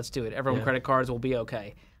like, yeah, let's do it. Everyone credit cards will be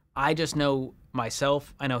okay. I just know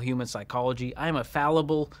myself. I know human psychology. I am a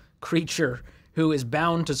fallible creature who is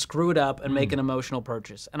bound to screw it up and make an emotional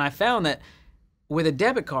purchase. And I found that with a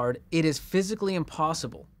debit card, it is physically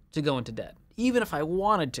impossible to go into debt. Even if I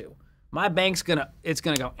wanted to, my bank's gonna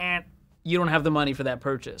go, you don't have the money for that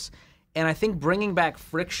purchase. And I think bringing back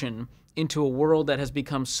friction into a world that has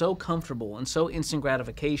become so comfortable and so instant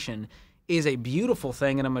gratification is a beautiful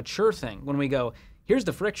thing and a mature thing. When we go, here's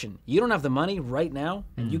the friction. You don't have the money right now,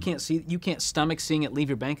 and you can't stomach seeing it leave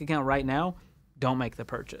your bank account right now. Don't make the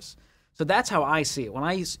purchase. So that's how I see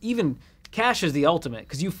it. Even cash is the ultimate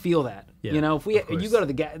because you feel that. Yeah, If you go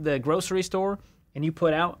to the grocery store and you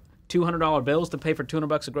put out $200 bills to pay for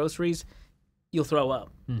 $200 of groceries, you'll throw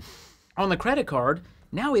up. On the credit card,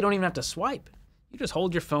 now we don't even have to swipe. You just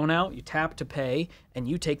hold your phone out, you tap to pay, and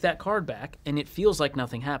you take that card back, and it feels like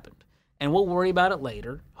nothing happened. And we'll worry about it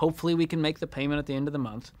later. Hopefully we can make the payment at the end of the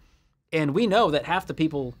month. And we know that half the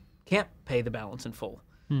people can't pay the balance in full.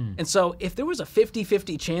 And so if there was a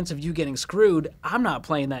 50-50 chance of you getting screwed, I'm not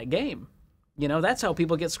playing that game. That's how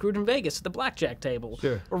people get screwed in Vegas at the blackjack table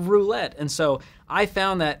or roulette. And so I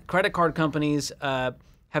found that credit card companies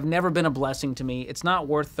have never been a blessing to me. It's not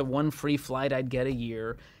worth the one free flight I'd get a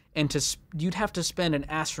year. And you'd have to spend an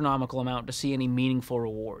astronomical amount to see any meaningful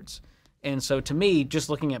rewards. And so to me, just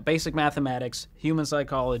looking at basic mathematics, human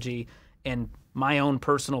psychology, and my own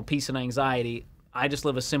personal peace and anxiety, I just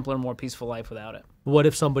live a simpler, more peaceful life without it. What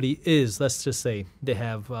if somebody let's just say they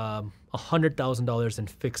have $100,000 in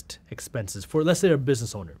fixed expenses let's say they're a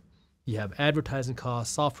business owner. you have advertising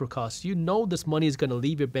costs, software costs. You know this money is going to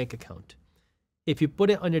leave your bank account. If you put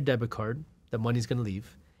it on your debit card, the money's going to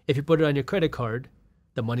leave. If you put it on your credit card,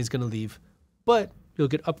 the money's going to leave. But you'll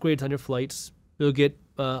get upgrades on your flights. You'll get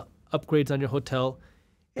upgrades on your hotel.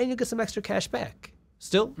 And you'll get some extra cash back.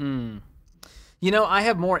 Still? You know, I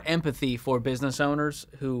have more empathy for business owners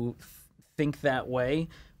who think that way.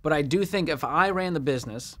 But I do think if I ran the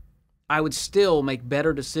business, I would still make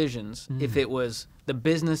better decisions if it was the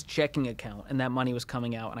business checking account and that money was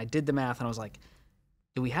coming out. And I did the math and I was like,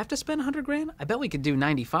 do we have to spend 100 grand? I bet we could do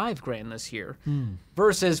 95 grand this year.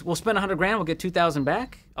 Versus we'll spend 100 grand, we'll get 2,000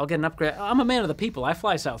 back. I'll get an upgrade. I'm a man of the people. I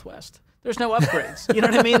fly Southwest. There's no upgrades. You know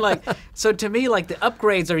what I mean? Like, so to me, like the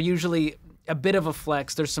upgrades are usually a bit of a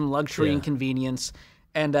flex. There's some luxury and convenience.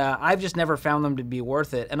 And I've just never found them to be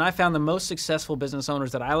worth it. And I found the most successful business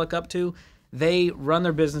owners that I look up to, they run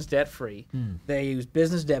their business debt-free. They use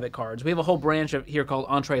business debit cards. We have a whole branch here called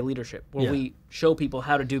Entree Leadership where we show people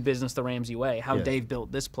how to do business the Ramsey way, how Dave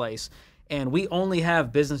built this place. And we only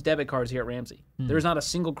have business debit cards here at Ramsey. There's not a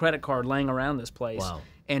single credit card laying around this place. Wow.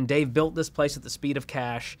 And Dave built this place at the speed of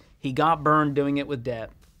cash. He got burned doing it with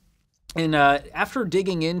debt. And after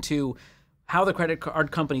digging into how the credit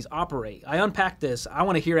card companies operate, I unpacked this. I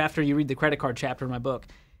want to hear after you read the credit card chapter in my book.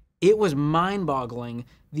 It was mind-boggling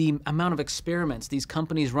the amount of experiments these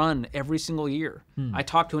companies run every single year. I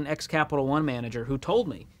talked to an ex-Capital One manager who told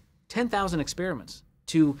me 10,000 experiments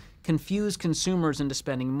to confuse consumers into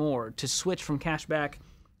spending more, to switch from cash back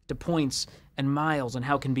to points and miles and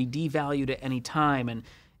how it can be devalued at any time, and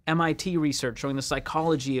MIT research showing the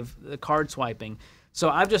psychology of the card swiping. So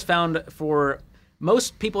I've just found for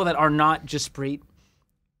most people that are not Jaspreet,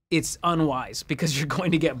 it's unwise because you're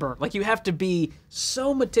going to get burnt. Like you have to be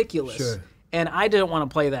so meticulous. Sure. And I don't want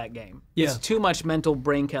to play that game. Yeah. It's too much mental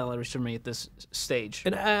brain calories for me at this stage.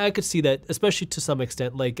 And I could see that, especially to some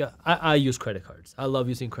extent. Like I use credit cards. I love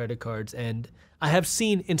using credit cards. And I have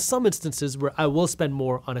seen in some instances where I will spend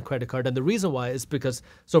more on a credit card. And the reason why is because,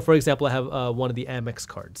 so for example, I have one of the Amex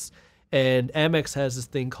cards. And Amex has this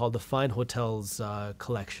thing called the Fine Hotels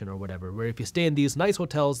collection or whatever, where if you stay in these nice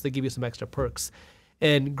hotels, they give you some extra perks.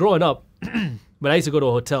 And growing up, when I used to go to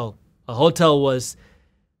a hotel was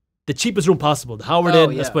the cheapest room possible. The Howard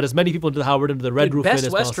Inn, let's put as many people into the Howard Inn, to the Red Roof Inn as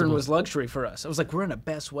possible. Best Western was luxury for us. I was like, we're in a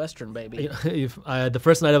Best Western, baby. The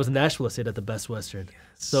first night I was in Nashville, I stayed at the Best Western.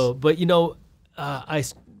 Yes. So, but you know,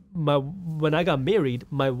 when I got married,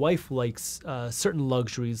 my wife likes certain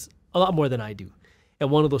luxuries a lot more than I do. And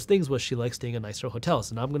one of those things was she likes staying in nicer hotels.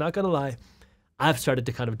 And I'm not going to lie, I've started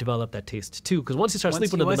to kind of develop that taste too. Because once you start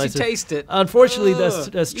sleeping in the nicer... Once you taste it... Unfortunately,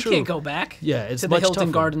 that's true. You can't go back to the Hilton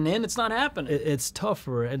tougher. Garden Inn. It's not happening. It's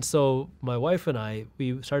tougher. And so my wife and I,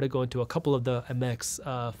 we started going to a couple of the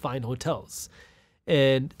Amex fine hotels.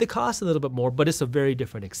 And they cost a little bit more, but it's a very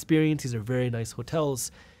different experience. These are very nice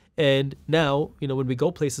hotels. And now, you know, when we go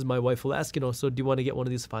places, my wife will ask, you know, so do you want to get one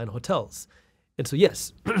of these fine hotels? And so,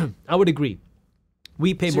 yes, I would agree.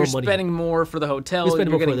 We pay more money. You're spending more for the hotel.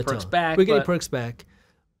 You're getting perks back. We're getting perks back.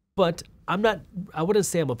 But I wouldn't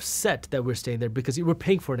say I'm upset that we're staying there because we're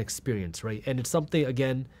paying for an experience, right? And it's something,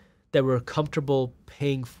 again, that we're comfortable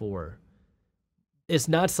paying for. It's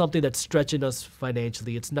not something that's stretching us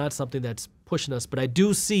financially. It's not something that's pushing us. But I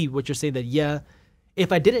do see what you're saying that, yeah,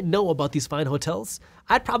 if I didn't know about these fine hotels,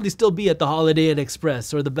 I'd probably still be at the Holiday Inn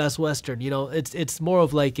Express or the Best Western. You know, it's more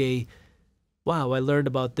of like a, wow, I learned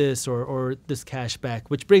about this or this cash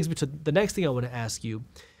back, which brings me to the next thing I want to ask you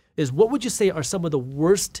is what would you say are some of the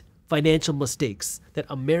worst financial mistakes that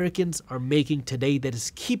Americans are making today that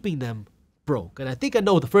is keeping them broke? And I think I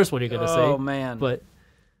know the first one you're going to say. Oh, man. But,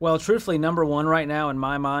 well, truthfully, number one right now in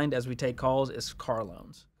my mind as we take calls is car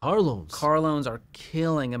loans. Car loans. Car loans are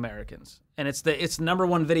killing Americans. And it's the number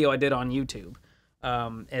one video I did on YouTube.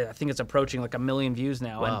 I think it's approaching like 1 million views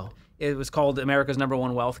now. Wow. And it was called America's Number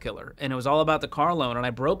One Wealth Killer. And it was all about the car loan. And I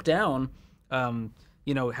broke down,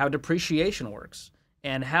 you know, how depreciation works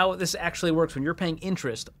and how this actually works when you're paying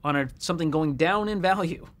interest on something going down in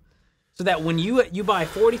value. So that when you buy a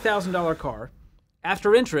 $40,000 car,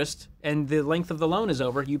 after interest and the length of the loan is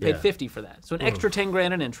over, you paid $50 for that. So an extra 10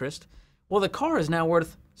 grand in interest. Well, the car is now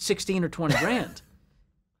worth 16 or 20 grand.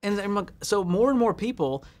 And so more and more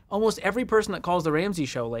people, almost every person that calls the Ramsey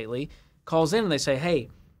Show lately, calls in and they say, hey,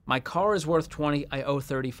 my car is worth 20, I owe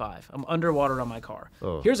 35. I'm underwater on my car.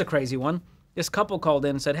 Oh. Here's a crazy one. This couple called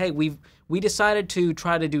in and said, hey, we decided to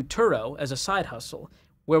try to do Turo as a side hustle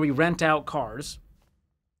where we rent out cars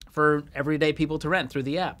for everyday people to rent through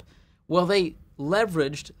the app. Well, they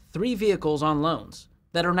leveraged 3 vehicles on loans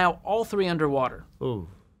that are now all 3 underwater. Ooh.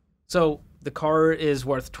 So the car is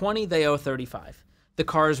worth 20, they owe 35. The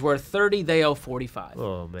car is worth 30, they owe 45.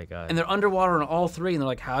 Oh my God. And they're underwater on all three, and they're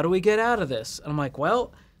like, how do we get out of this? And I'm like,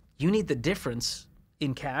 well, you need the difference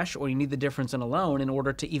in cash or you need the difference in a loan in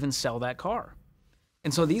order to even sell that car.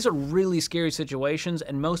 And so these are really scary situations,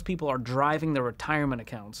 and most people are driving their retirement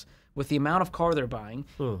accounts with the amount of car they're buying.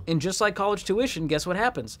 And just like college tuition, guess what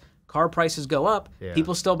happens? Car prices go up,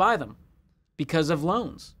 people still buy them because of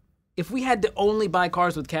loans. If we had to only buy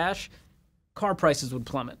cars with cash, car prices would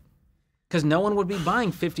plummet because no one would be buying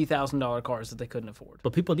 $50,000 cars that they couldn't afford.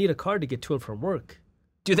 But people need a car to get to and from work.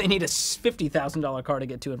 Do they need a $50,000 car to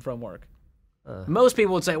get to and from work? Most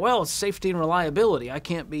people would say, well, it's safety and reliability. I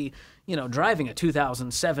can't be, driving a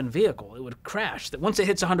 2007 vehicle. It would crash. That once it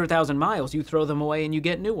hits 100,000 miles, you throw them away and you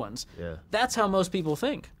get new ones. Yeah. That's how most people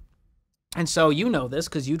think. And so you know this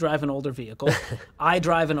because you drive an older vehicle. I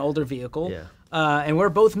drive an older vehicle. Yeah. And we're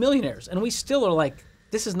both millionaires. And we still are like,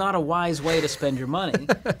 this is not a wise way to spend your money.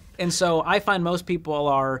 And so I find most people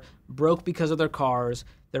are broke because of their cars.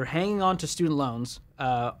 They're hanging on to student loans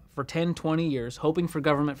for 10, 20 years, hoping for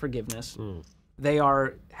government forgiveness. They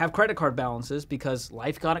have credit card balances because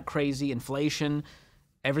life got it crazy, inflation,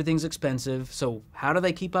 everything's expensive. So how do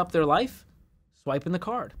they keep up their life? Swiping the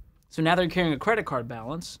card. So now they're carrying a credit card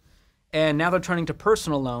balance, and now they're turning to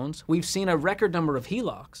personal loans. We've seen a record number of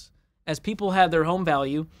HELOCs. As people have their home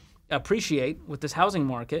value appreciate with this housing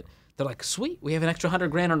market, they're like, sweet, we have an extra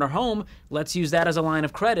 $100,000 on our home. Let's use that as a line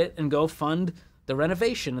of credit and go fund the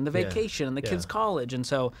renovation and the vacation and the kids' college. And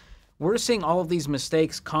so we're seeing all of these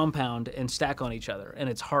mistakes compound and stack on each other, and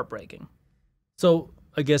it's heartbreaking. So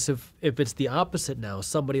I guess if it's the opposite now,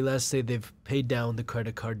 somebody, let's say they've paid down the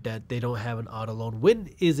credit card debt, they don't have an auto loan. When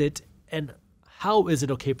is it and how is it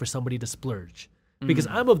okay for somebody to splurge? Because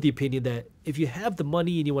I'm of the opinion that if you have the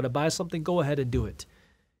money and you want to buy something, go ahead and do it.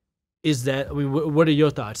 What are your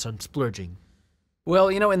thoughts on splurging? Well,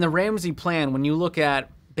 in the Ramsey plan, when you look at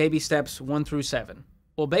baby steps 1 through 7,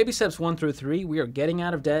 well, baby steps 1 through 3, we are getting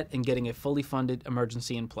out of debt and getting a fully funded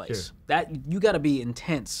emergency in place. Sure. That you got to be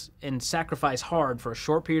intense and sacrifice hard for a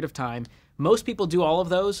short period of time. Most people do all of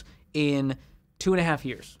those in 2.5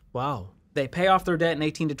 years. Wow. They pay off their debt in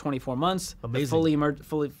 18 to 24 months. Amazing.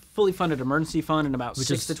 Fully funded emergency fund in about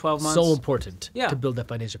 6 to 12 months. So important to build that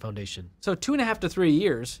financial foundation. So 2.5 to 3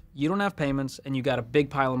 years, you don't have payments and you got a big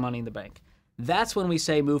pile of money in the bank. That's when we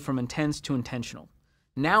say move from intense to intentional.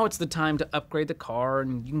 Now it's the time to upgrade the car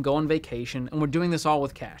and you can go on vacation, and we're doing this all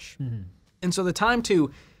with cash. And so the time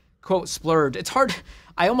to, quote, splurge, it's hard.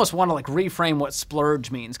 I almost want to reframe what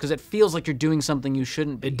splurge means because it feels like you're doing something you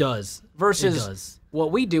shouldn't be. It does. Versus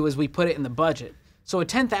what we do is we put it in the budget. So a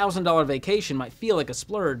 $10,000 vacation might feel like a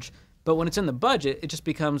splurge, but when it's in the budget, it just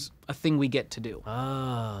becomes a thing we get to do.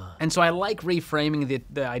 And so I like reframing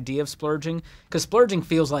the idea of splurging because splurging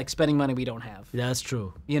feels like spending money we don't have. That's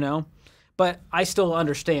true. But I still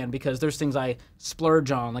understand because there's things I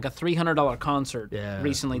splurge on, like a $300 concert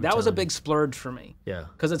recently. That was a big splurge for me. Yeah.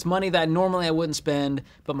 Because it's money that normally I wouldn't spend,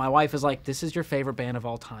 but my wife is like, this is your favorite band of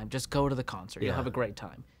all time. Just go to the concert. You'll have a great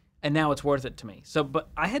time. And now it's worth it to me. So, but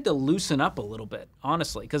I had to loosen up a little bit,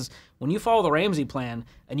 honestly, because when you follow the Ramsey plan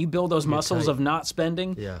and you build those muscles of not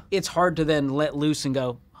spending, it's hard to then let loose and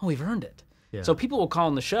go, oh, we've earned it. So people will call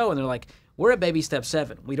on the show and they're like, we're at baby step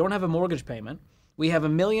 7. We don't have a mortgage payment. We have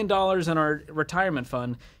 $1 million in our retirement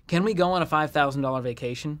fund. Can we go on a $5,000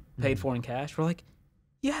 vacation paid for in cash? We're like,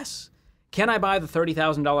 yes. Can I buy the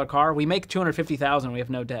 $30,000 car? We make $250,000. We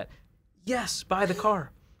have no debt. Yes, buy the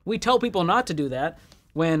car. We tell people not to do that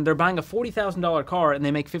when they're buying a $40,000 car and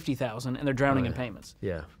they make $50,000 and they're drowning in payments.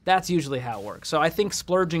 Yeah. That's usually how it works. So I think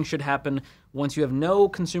splurging should happen once you have no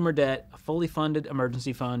consumer debt, a fully funded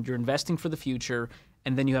emergency fund, you're investing for the future,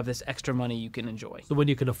 and then you have this extra money you can enjoy. So when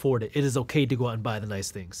you can afford it, it is okay to go out and buy the nice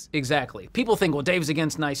things. Exactly. People think, well, Dave's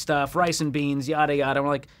against nice stuff, rice and beans, yada, yada. And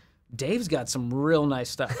we're like, Dave's got some real nice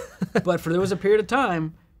stuff. But there was a period of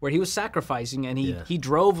time where he was sacrificing, and he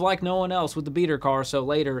drove like no one else with the beater car, so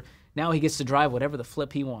later, now he gets to drive whatever the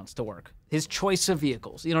flip he wants to work. His choice of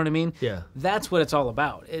vehicles, you know what I mean? Yeah. That's what it's all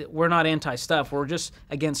about. We're not anti-stuff. We're just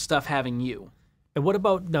against stuff having you. And what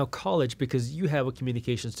about now college? Because you have a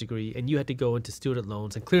communications degree and you had to go into student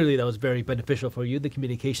loans. And clearly that was very beneficial for you, the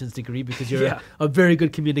communications degree, because you're a very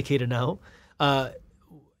good communicator now.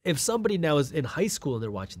 If somebody now is in high school and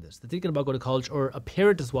they're watching this, they're thinking about going to college, or a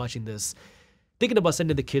parent is watching this, thinking about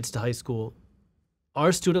sending the kids to high school,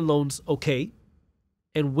 are student loans okay?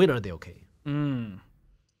 And when are they okay?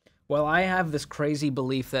 Well, I have this crazy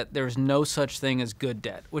belief that there's no such thing as good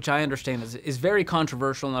debt, which I understand is very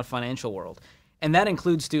controversial in the financial world. And that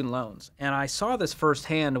includes student loans. And I saw this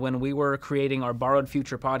firsthand when we were creating our Borrowed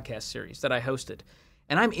Future podcast series that I hosted.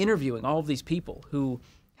 And I'm interviewing all of these people who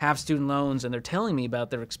have student loans, and they're telling me about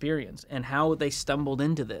their experience and how they stumbled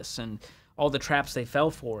into this and all the traps they fell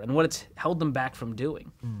for and what it's held them back from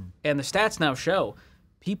doing. And the stats now show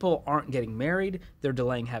people aren't getting married, they're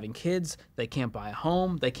delaying having kids, they can't buy a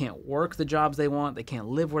home, they can't work the jobs they want, they can't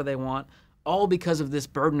live where they want, all because of this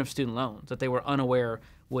burden of student loans that they were unaware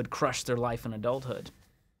would crush their life in adulthood.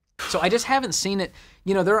 So I just haven't seen it.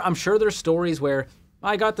 You know, I'm sure there's stories where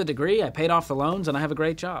I got the degree, I paid off the loans, and I have a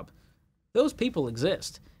great job. Those people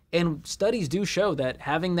exist. And studies do show that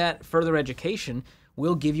having that further education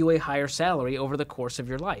will give you a higher salary over the course of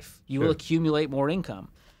your life. You will accumulate more income.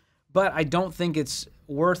 But I don't think it's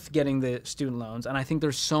worth getting the student loans, and I think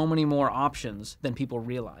there's so many more options than people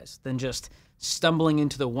realize than just stumbling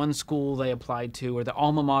into the one school they applied to or the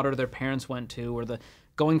alma mater their parents went to or the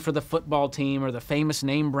going for the football team or the famous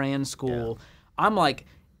name brand school. I'm like,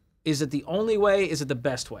 is it the only way? Is it the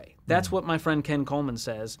best way? That's what my friend Ken Coleman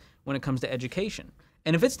says when it comes to education.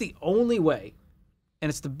 And if it's the only way and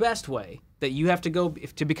it's the best way that you have to go,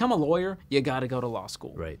 to become a lawyer, you got to go to law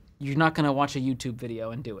school. Right. You're not going to watch a YouTube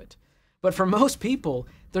video and do it. But for most people,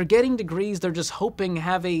 they're getting degrees, they're just hoping to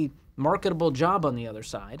have a marketable job on the other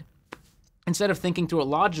side instead of thinking through it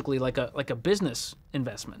logically like a business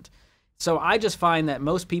investment. So I just find that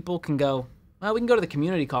most people can go, well, we can go to the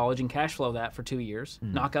community college and cash flow that for 2 years,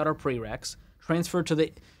 knock out our prereqs, transfer to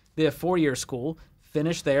the 4-year school,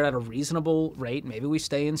 finish there at a reasonable rate. Maybe we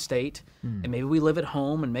stay in state, and maybe we live at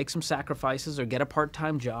home and make some sacrifices or get a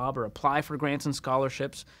part-time job or apply for grants and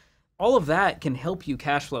scholarships. All of that can help you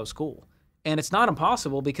cash flow school. And it's not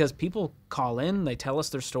impossible because people call in, they tell us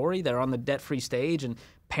their story, they're on the debt-free stage, and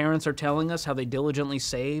parents are telling us how they diligently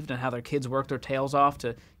saved and how their kids worked their tails off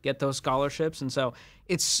to get those scholarships. And so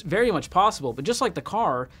it's very much possible. But just like the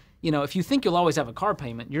car, you know, if you think you'll always have a car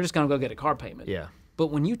payment, you're just going to go get a car payment. Yeah. But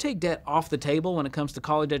when you take debt off the table when it comes to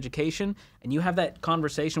college education and you have that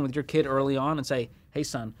conversation with your kid early on and say, hey,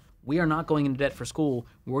 son, we are not going into debt for school.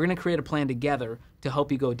 We're going to create a plan together to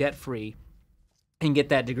help you go debt-free and get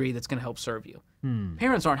that degree that's going to help serve you.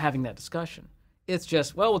 Parents aren't having that discussion. It's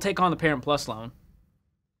just, well, we'll take on the Parent Plus loan.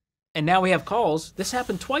 And now we have calls. This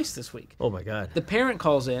happened twice this week. Oh, my God. The parent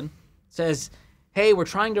calls in, says, hey, we're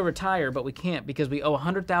trying to retire, but we can't because we owe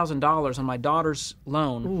 $100,000 on my daughter's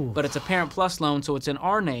loan, but it's a Parent Plus loan, so it's in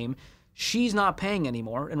our name. She's not paying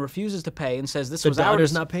anymore and refuses to pay and says this was our... The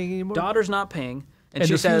daughter's not paying anymore? Daughter's not paying. And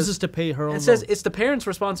she refuses to pay her own and says loan. it's the parent's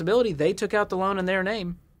responsibility. They took out the loan in their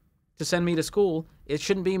name to send me to school. It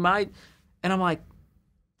shouldn't be my... And I'm like,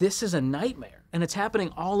 this is a nightmare. And it's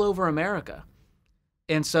happening all over America.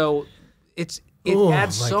 And so it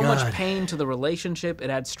adds so much pain to the relationship. It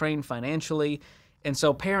adds strain financially. And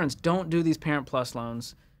so parents, don't do these Parent Plus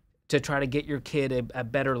loans to try to get your kid a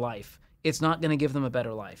better life. It's not going to give them a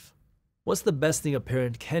better life. What's the best thing a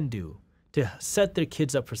parent can do to set their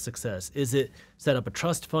kids up for success? Is it set up a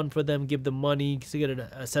trust fund for them, give them money,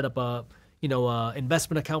 set up a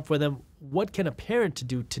investment account for them? What can a parent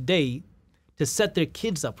do today to set their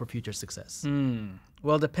kids up for future success?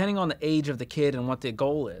 Well, depending on the age of the kid and what the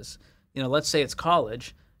goal is, let's say it's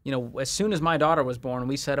college. As soon as my daughter was born,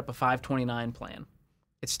 we set up a 529 plan.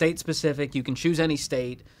 It's state specific. You can choose any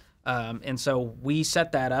state. And so we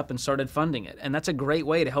set that up and started funding it. And that's a great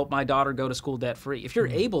way to help my daughter go to school debt free. If you're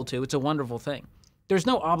able to, it's a wonderful thing. There's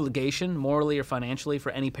no obligation morally or financially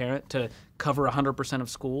for any parent to cover 100% of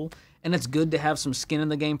school. And it's good to have some skin in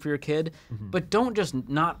the game for your kid. But don't just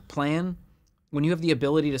not plan when you have the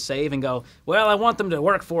ability to save and go, well, I want them to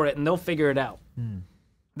work for it and they'll figure it out.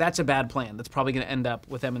 That's a bad plan. That's probably going to end up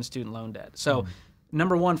with them in student loan debt. So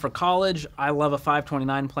number one, for college, I love a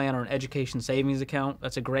 529 plan or an education savings account.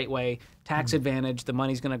 That's a great way. Tax advantage. The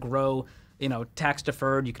money's going to grow, tax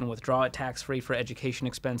deferred. You can withdraw it tax-free for education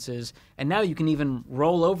expenses. And now you can even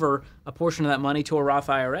roll over a portion of that money to a Roth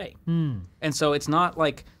IRA. And so it's not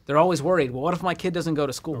like they're always worried, well, what if my kid doesn't go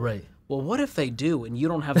to school? Right. Well, what if they do and you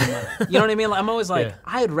don't have the money? You know what I mean? I'm always like,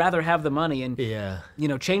 I'd rather have the money and,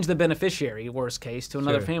 change the beneficiary, worst case, to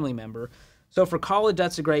another family member. So for college,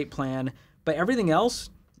 that's a great plan. But everything else,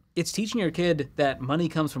 it's teaching your kid that money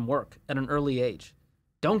comes from work at an early age.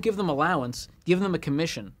 Don't give them allowance. Give them a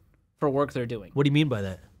commission for work they're doing. What do you mean by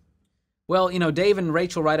that? Well, Dave and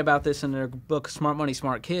Rachel write about this in their book, Smart Money,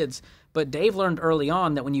 Smart Kids. But Dave learned early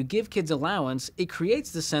on that when you give kids allowance, it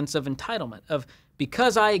creates the sense of entitlement, of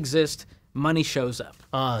because I exist, money shows up.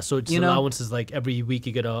 So it's allowance is like every week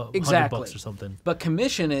you get $100 or something. But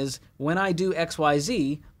commission is when I do X, Y,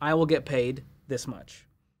 Z, I will get paid this much.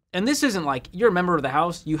 And this isn't like you're a member of the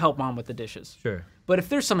house, you help mom with the dishes. Sure. But if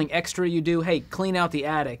there's something extra you do, hey, clean out the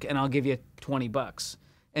attic and I'll give you $20.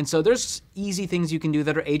 And so there's easy things you can do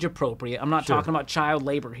that are age appropriate. I'm not talking about child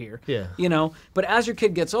labor here. Yeah. You know, but as your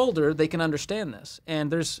kid gets older, they can understand this. And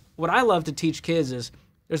there's what I love to teach kids is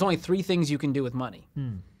there's only 3 things you can do with money.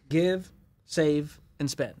 Give, save, and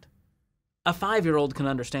spend. A 5-year-old can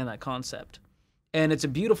understand that concept. And it's a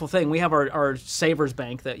beautiful thing. We have our savers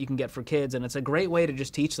bank that you can get for kids, and it's a great way to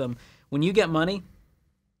just teach them when you get money,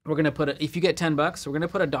 we're going to put if you get $10, we're going to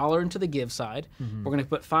put $1 into the give side. We're going to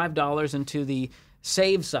put $5 into the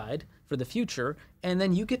save side for the future, and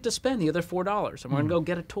then you get to spend the other $4, and we're going to go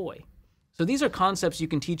get a toy. So these are concepts you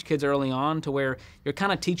can teach kids early on to where you're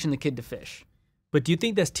kind of teaching the kid to fish. But do you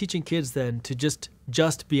think that's teaching kids then to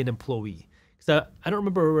just be an employee? Because I don't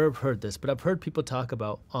remember where I've heard this, but I've heard people talk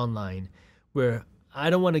about online where I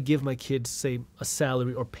don't want to give my kids, say, a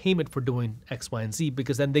salary or payment for doing X, Y, and Z,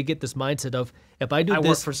 because then they get this mindset of, if I do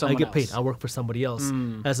this, I get paid. I work for somebody else.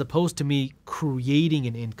 As opposed to me creating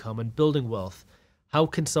an income and building wealth. How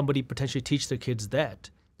can somebody potentially teach their kids that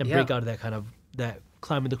and break out of that kind of that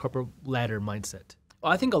climbing the corporate ladder mindset?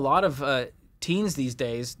 Well, I think a lot of teens these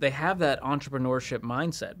days, they have that entrepreneurship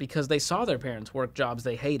mindset because they saw their parents work jobs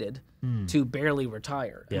they hated to barely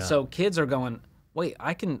retire. And so kids are going, wait,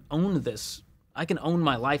 I can own this. I can own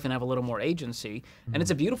my life and have a little more agency. And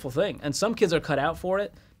it's a beautiful thing. And some kids are cut out for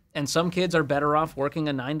it. And some kids are better off working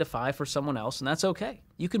a 9-to-5 for someone else. And that's okay.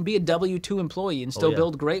 You can be a W-2 employee and still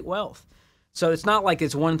build great wealth. So it's not like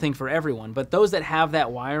it's one thing for everyone. But those that have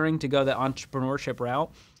that wiring to go the entrepreneurship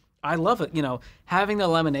route, I love it. You know, having the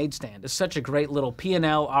lemonade stand is such a great little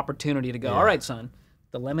P&L opportunity to go, all right, son,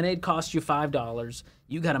 the lemonade costs you $5.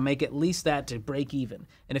 You got to make at least that to break even.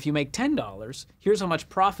 And if you make $10, here's how much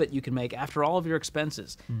profit you can make after all of your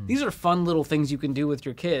expenses. These are fun little things you can do with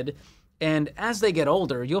your kid. And as they get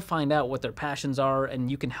older, you'll find out what their passions are,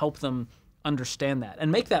 and you can help them understand that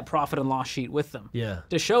and make that profit and loss sheet with them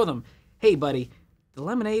to show them, hey, buddy, the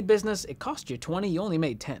lemonade business, it cost you 20, you only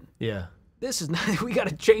made 10. Yeah. This is not, we got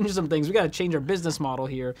to change some things. We got to change our business model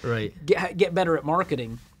here. Right. Get better at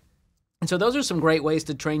marketing. And so those are some great ways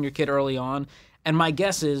to train your kid early on. And my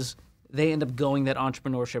guess is they end up going that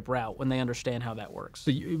entrepreneurship route when they understand how that works.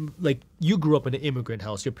 So you grew up in an immigrant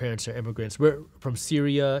house. Your parents are immigrants. We're from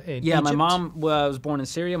Syria and Egypt? My mom was born in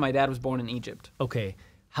Syria. My dad was born in Egypt. Okay.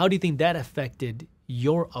 How do you think that affected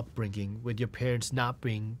your upbringing with your parents not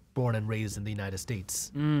being born and raised in the United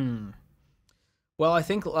States? Well, I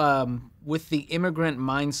think with the immigrant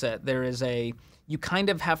mindset, there is you kind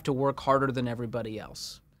of have to work harder than everybody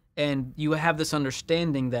else. And you have this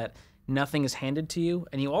understanding that nothing is handed to you.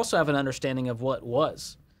 And you also have an understanding of what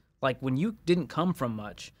was. Like when you didn't come from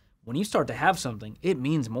much, when you start to have something, it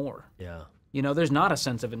means more. Yeah. You know, there's not a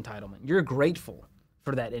sense of entitlement. You're grateful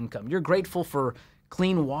for that income. You're grateful for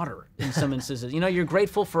clean water in some instances. You know, you're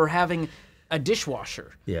grateful for having a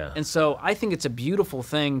dishwasher. Yeah. And so I think it's a beautiful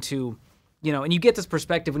thing to, you know, and you get this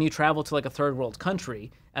perspective when you travel to like a third world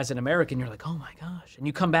country as an American, you're like, oh my gosh. And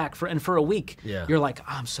you come back for a week, you're like, oh,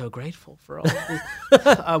 I'm so grateful for all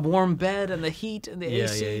the a warm bed and the heat and the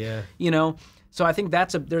AC. You know, so I think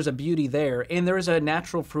there's a beauty there. And there is a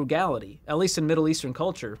natural frugality, at least in Middle Eastern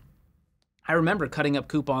culture. I remember cutting up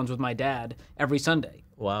coupons with my dad every Sunday.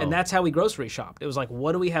 Wow. And that's how we grocery shopped. It was like,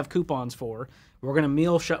 what do we have coupons for? We're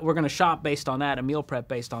gonna shop based on that and meal prep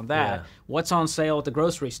based on that. Yeah. What's on sale at the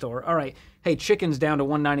grocery store? All right, hey, chicken's down to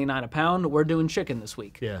 $1.99 a pound. We're doing chicken this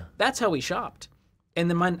week. Yeah. That's how we shopped. And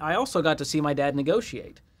then I also got to see my dad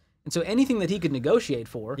negotiate. And so anything that he could negotiate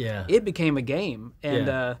for, it became a game.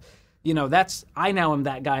 And you know, I now am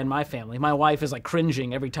that guy in my family. My wife is like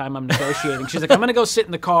cringing every time I'm negotiating. She's like, I'm gonna go sit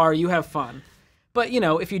in the car, you have fun. But you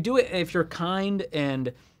know, if you do it, if you're kind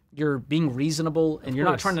and you're being reasonable and you're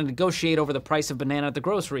not trying to negotiate over the price of banana at the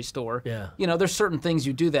grocery store, you know, there's certain things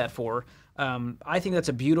you do that for. I think that's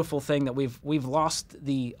a beautiful thing that we've lost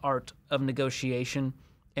the art of negotiation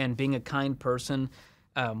and being a kind person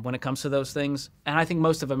when it comes to those things. And I think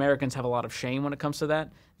most of Americans have a lot of shame when it comes to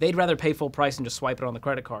that. They'd rather pay full price and just swipe it on the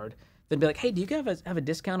credit card than be like, hey, do you guys have a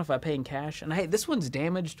discount if I pay in cash? And hey, this one's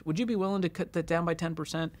damaged. Would you be willing to cut that down by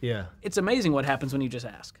 10%? Yeah. It's amazing what happens when you just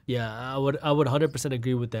ask. Yeah, I would 100%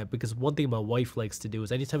 agree with that, because one thing my wife likes to do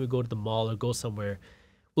is anytime we go to the mall or go somewhere,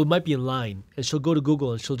 we might be in line and she'll go to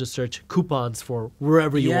Google and she'll just search coupons for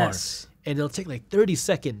wherever you are. And it'll take like 30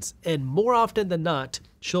 seconds. And more often than not,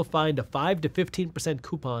 she'll find a 5 to 15%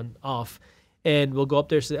 coupon off. And we'll go up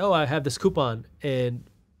there and say, oh, I have this coupon. And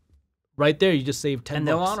right there, you just save $10. And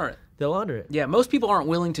they'll honor it. They'll honor it. Yeah, most people aren't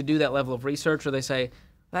willing to do that level of research, or they say,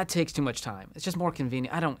 that takes too much time. It's just more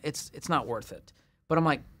convenient. It's not worth it. But I'm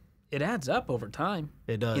like, it adds up over time.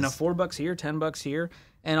 It does. You know, $4 here, $10 here.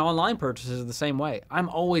 And online purchases are the same way. I'm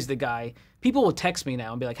always the guy. People will text me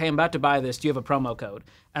now and be like, hey, I'm about to buy this. Do you have a promo code?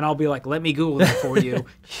 And I'll be like, let me Google it for you.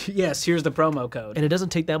 Yes, here's the promo code. And it doesn't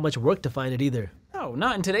take that much work to find it either. No,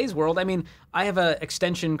 not in today's world. I mean, I have an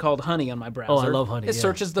extension called Honey on my browser. Oh, I love Honey. It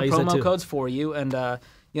searches the promo codes for you. And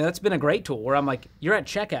that's been a great tool where I'm like, you're at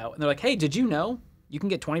checkout. And they're like, hey, did you know you can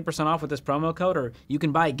get 20% off with this promo code? Or you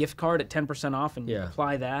can buy a gift card at 10% off and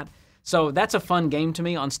apply that. So that's a fun game to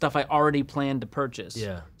me on stuff I already planned to purchase.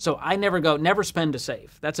 Yeah. So I never spend to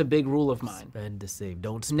save. That's a big rule of mine. Spend to save.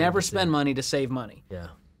 Don't spend Never to spend save. money to save money. Yeah.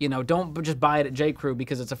 Don't just buy it at J.Crew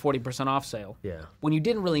because it's a 40% off sale. Yeah. When you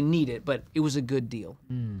didn't really need it, but it was a good deal.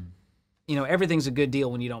 Everything's a good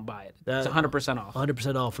deal when you don't buy it. It's 100% off.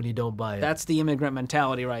 100% off when you don't buy it. That's the immigrant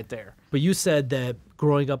mentality right there. But you said that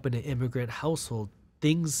growing up in an immigrant household,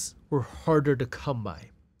 things were harder to come by.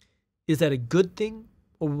 Is that a good thing?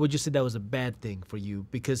 Or would you say that was a bad thing for you?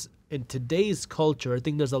 Because in today's culture, I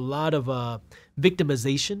think there's a lot of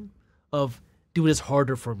victimization of, dude, it's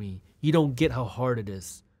harder for me. You don't get how hard it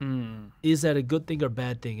is. Is that a good thing or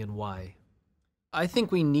bad thing, and why? I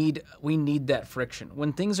think we need that friction.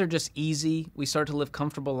 When things are just easy, we start to live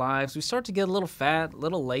comfortable lives. We start to get a little fat, a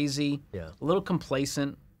little lazy, a little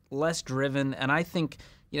complacent, less driven. And I think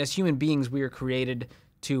as human beings, we are created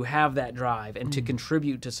to have that drive and to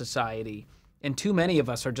contribute to society. And too many of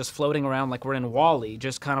us are just floating around like we're in Wall-E,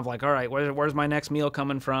 just kind of like, all right, where's my next meal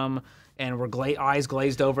coming from? And we're eyes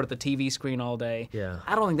glazed over at the TV screen all day. Yeah.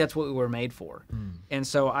 I don't think that's what we were made for. And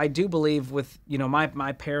so I do believe with,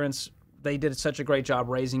 my parents, they did such a great job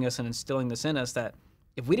raising us and instilling this in us that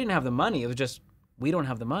if we didn't have the money, it was just, we don't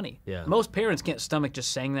have the money. Yeah. Most parents can't stomach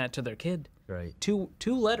just saying that to their kid. Right. Two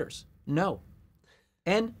letters. No.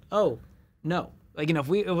 N-O. No. Like, if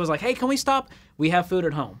it was like, hey, can we stop? We have food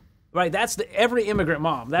at home. Right, that's every immigrant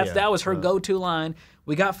mom. That was her go-to line.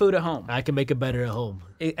 We got food at home. I can make it better at home.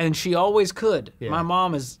 And she always could. Yeah. My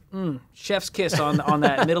mom is chef's kiss on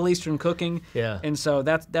that Middle Eastern cooking. Yeah. And so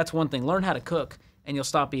that's one thing. Learn how to cook, and you'll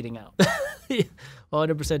stop eating out.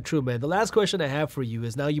 100% true, man. The last question I have for you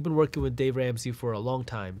is, now you've been working with Dave Ramsey for a long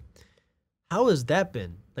time. How has that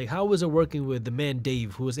been? Like, how was it working with the man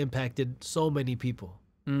Dave, who has impacted so many people?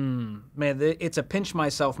 Man, it's a pinch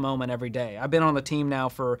myself moment every day. I've been on the team now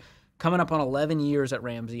for coming up on 11 years at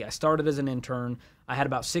Ramsey. I started as an intern. I had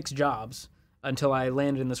about 6 jobs until I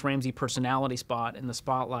landed in this Ramsey personality spot in the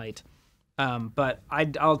spotlight. But I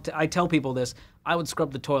tell people this. I would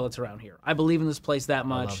scrub the toilets around here. I believe in this place that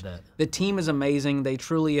much. I love that. The team is amazing. They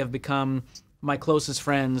truly have become my closest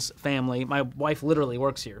friends, family. My wife literally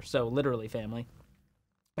works here, so literally family.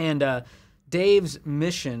 And Dave's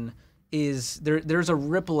mission is there's a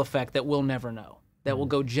ripple effect that we'll never know, that will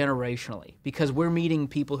go generationally, because we're meeting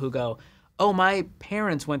people who go, oh, my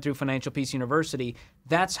parents went through Financial Peace University.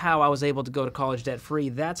 That's how I was able to go to college debt-free.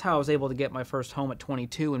 That's how I was able to get my first home at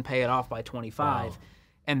 22 and pay it off by 25. Wow.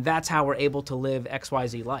 And that's how we're able to live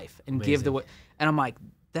XYZ life and give the way. And I'm like,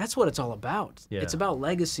 that's what it's all about. Yeah. It's about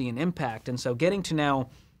legacy and impact. And so getting to now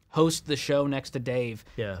host the show next to Dave,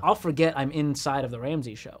 I'll forget I'm inside of the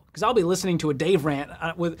Ramsey show, because I'll be listening to a Dave rant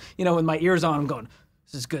with my ears on. I'm going,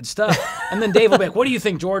 this is good stuff. And then Dave will be like, what do you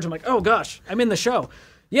think, George? I'm like, oh gosh, I'm in the show.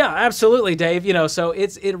 Yeah, absolutely, Dave. So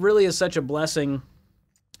it really is such a blessing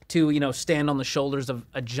to stand on the shoulders of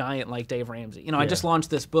a giant like Dave Ramsey. I just launched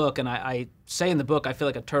this book, and I say in the book I feel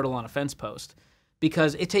like a turtle on a fence post,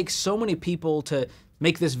 because it takes so many people to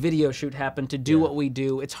make this video shoot happen, to do what we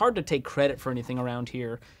do. It's hard to take credit for anything around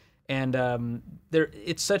here, and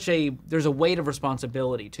there's a weight of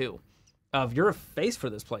responsibility too. You're a face for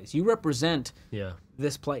this place. You represent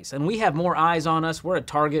this place. And we have more eyes on us. We're a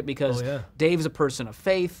target because Dave's a person of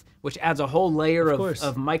faith, which adds a whole layer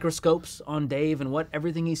of microscopes on Dave and what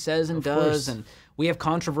everything he says and does. And we have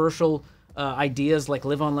controversial ideas like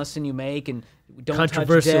live on less than you make and don't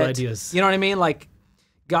controversial touch debt. Ideas. You know what I mean? Like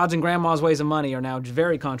God's and Grandma's ways of money are now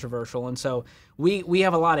very controversial. And so we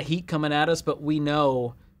have a lot of heat coming at us, but we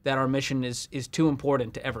know that our mission is too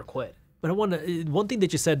important to ever quit. But one thing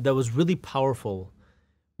that you said that was really powerful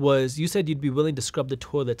was you said you'd be willing to scrub the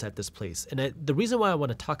toilets at this place. And the reason why I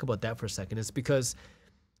want to talk about that for a second is because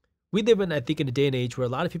we live in, I think, in a day and age where a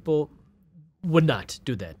lot of people would not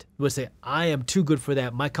do that. Would say, I am too good for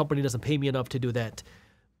that. My company doesn't pay me enough to do that.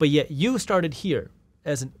 But yet you started here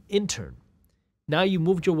as an intern. Now you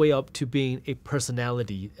moved your way up to being a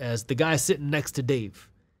personality as the guy sitting next to Dave.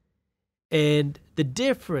 And the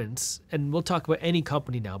difference, and we'll talk about any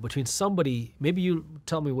company now, between somebody, maybe you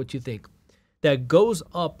tell me what you think, that goes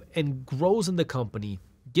up and grows in the company,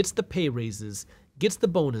 gets the pay raises, gets the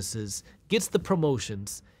bonuses, gets the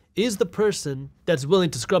promotions, is the person that's willing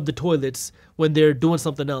to scrub the toilets when they're doing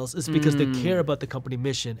something else. It's because they care about the company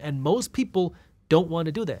mission. And most people don't want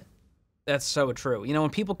to do that. That's so true. You know,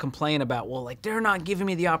 when people complain about, well, like, they're not giving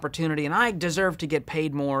me the opportunity and I deserve to get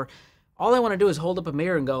paid more, all I want to do is hold up a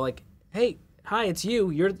mirror and go like, hey, hi, it's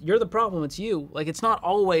you. You're the problem. It's you. Like, it's not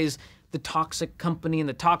always the toxic company and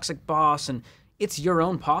the toxic boss, and it's your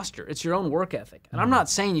own posture. It's your own work ethic. And I'm not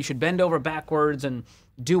saying you should bend over backwards and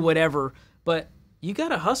do whatever, but you got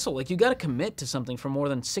to hustle. Like, you got to commit to something for more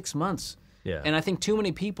than 6 months. Yeah. And I think too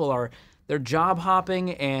many people they're job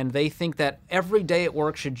hopping, and they think that every day at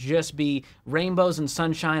work should just be rainbows and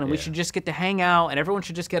sunshine, and we should just get to hang out, and everyone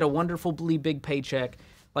should just get a wonderfully big paycheck.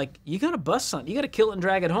 Like, you got to bust something. You got to kill it and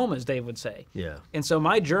drag it home, as Dave would say. Yeah. And so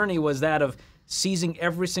my journey was that of seizing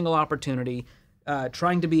every single opportunity,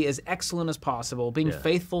 trying to be as excellent as possible, being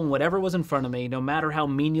faithful in whatever was in front of me, no matter how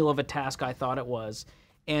menial of a task I thought it was.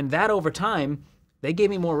 And that over time, they gave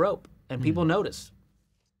me more rope, and people noticed.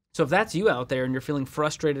 So if that's you out there and you're feeling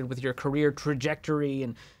frustrated with your career trajectory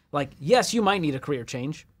and, like, yes, you might need a career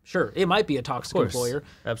change. Sure, it might be a toxic employer.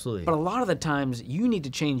 Absolutely. But a lot of the times, you need to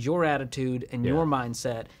change your attitude and your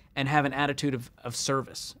mindset and have an attitude of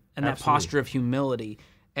service and that posture of humility.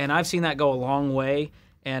 And I've seen that go a long way.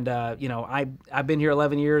 And, you know, I've been here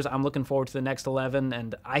 11 years. I'm looking forward to the next 11.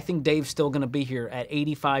 And I think Dave's still going to be here at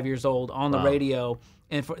 85 years old on the radio.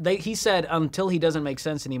 And he said until he doesn't make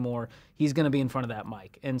sense anymore, he's going to be in front of that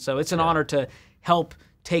mic. And so it's an honor to help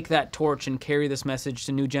take that torch and carry this message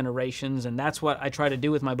to new generations. And that's what I try to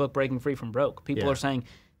do with my book, Breaking Free from Broke. People are saying,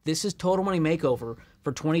 this is Total Money Makeover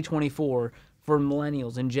for 2024 for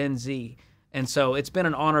millennials and Gen Z. And so it's been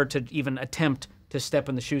an honor to even attempt to step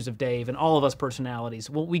in the shoes of Dave and all of us personalities.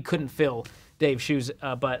 Well, we couldn't fill Dave's shoes,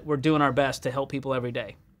 but we're doing our best to help people every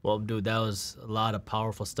day. Well, dude, that was a lot of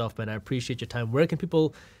powerful stuff, man. I appreciate your time. Where can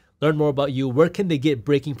people learn more about you? Where can they get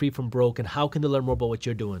Breaking Free from Broke, and how can they learn more about what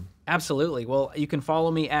you're doing? Absolutely. Well, you can follow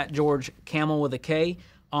me at George Kamel with a K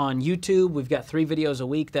on YouTube. We've got 3 videos a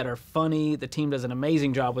week that are funny. The team does an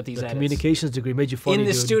amazing job with these edits. Communications degree made you funny, in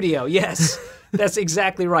the dude. studio, yes. That's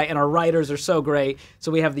exactly right. And our writers are so great. So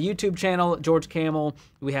we have the YouTube channel, George Kamel.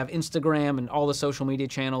 We have Instagram and all the social media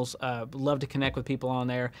channels. Love to connect with people on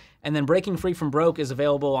there. And then Breaking Free from Broke is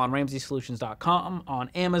available on RamseySolutions.com, on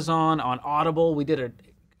Amazon, on Audible. We did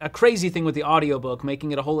a crazy thing with the audiobook,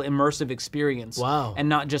 making it a whole immersive experience. Wow. And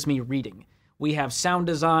not just me reading. We have sound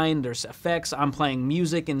design, there's effects, I'm playing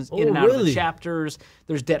music in and out of the chapters,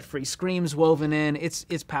 there's debt-free screams woven in. It's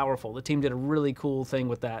powerful. The team did a really cool thing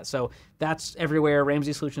with that. So that's everywhere,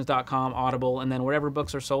 RamseySolutions.com, Audible, and then wherever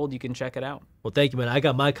books are sold, you can check it out. Well, thank you, man. I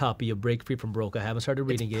got my copy of Break Free from Broke. I haven't started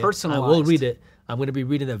reading it. Personalized. I will read it. I'm going to be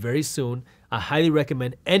reading that very soon. I highly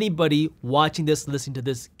recommend anybody watching this, listening to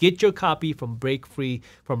this, get your copy from Break Free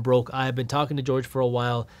from Broke. I have been talking to George for a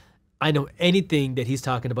while. I know anything that he's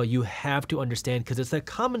talking about, you have to understand, because it's that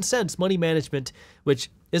common sense money management, which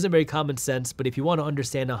isn't very common sense. But if you want to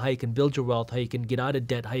understand how you can build your wealth, how you can get out of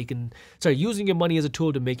debt, how you can start using your money as a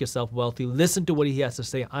tool to make yourself wealthy, listen to what he has to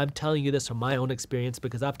say. I'm telling you this from my own experience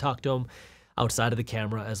because I've talked to him outside of the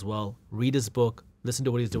camera as well. Read his book, listen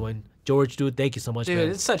to what he's doing. George, dude, thank you so much, man. Dude,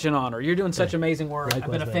 it's such an honor. You're doing such amazing work. Likewise,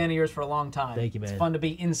 I've been a fan of yours for a long time. Thank you, man. It's fun to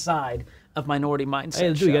be inside of Minority Mindset.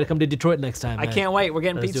 Hey, dude, you got to come to Detroit next time, man. I can't wait. We're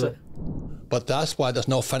getting pizza. But that's why there's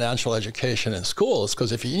no financial education in schools,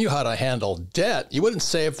 because if you knew how to handle debt, you wouldn't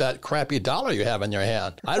save that crappy dollar you have in your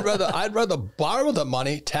hand. I'd rather borrow the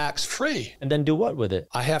money tax-free. And then do what with it?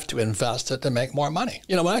 I have to invest it to make more money.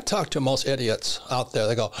 You know, when I talk to most idiots out there,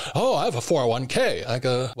 they go, oh, I have a 401k. I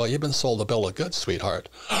go, well, you've been sold a bill of goods, sweetheart.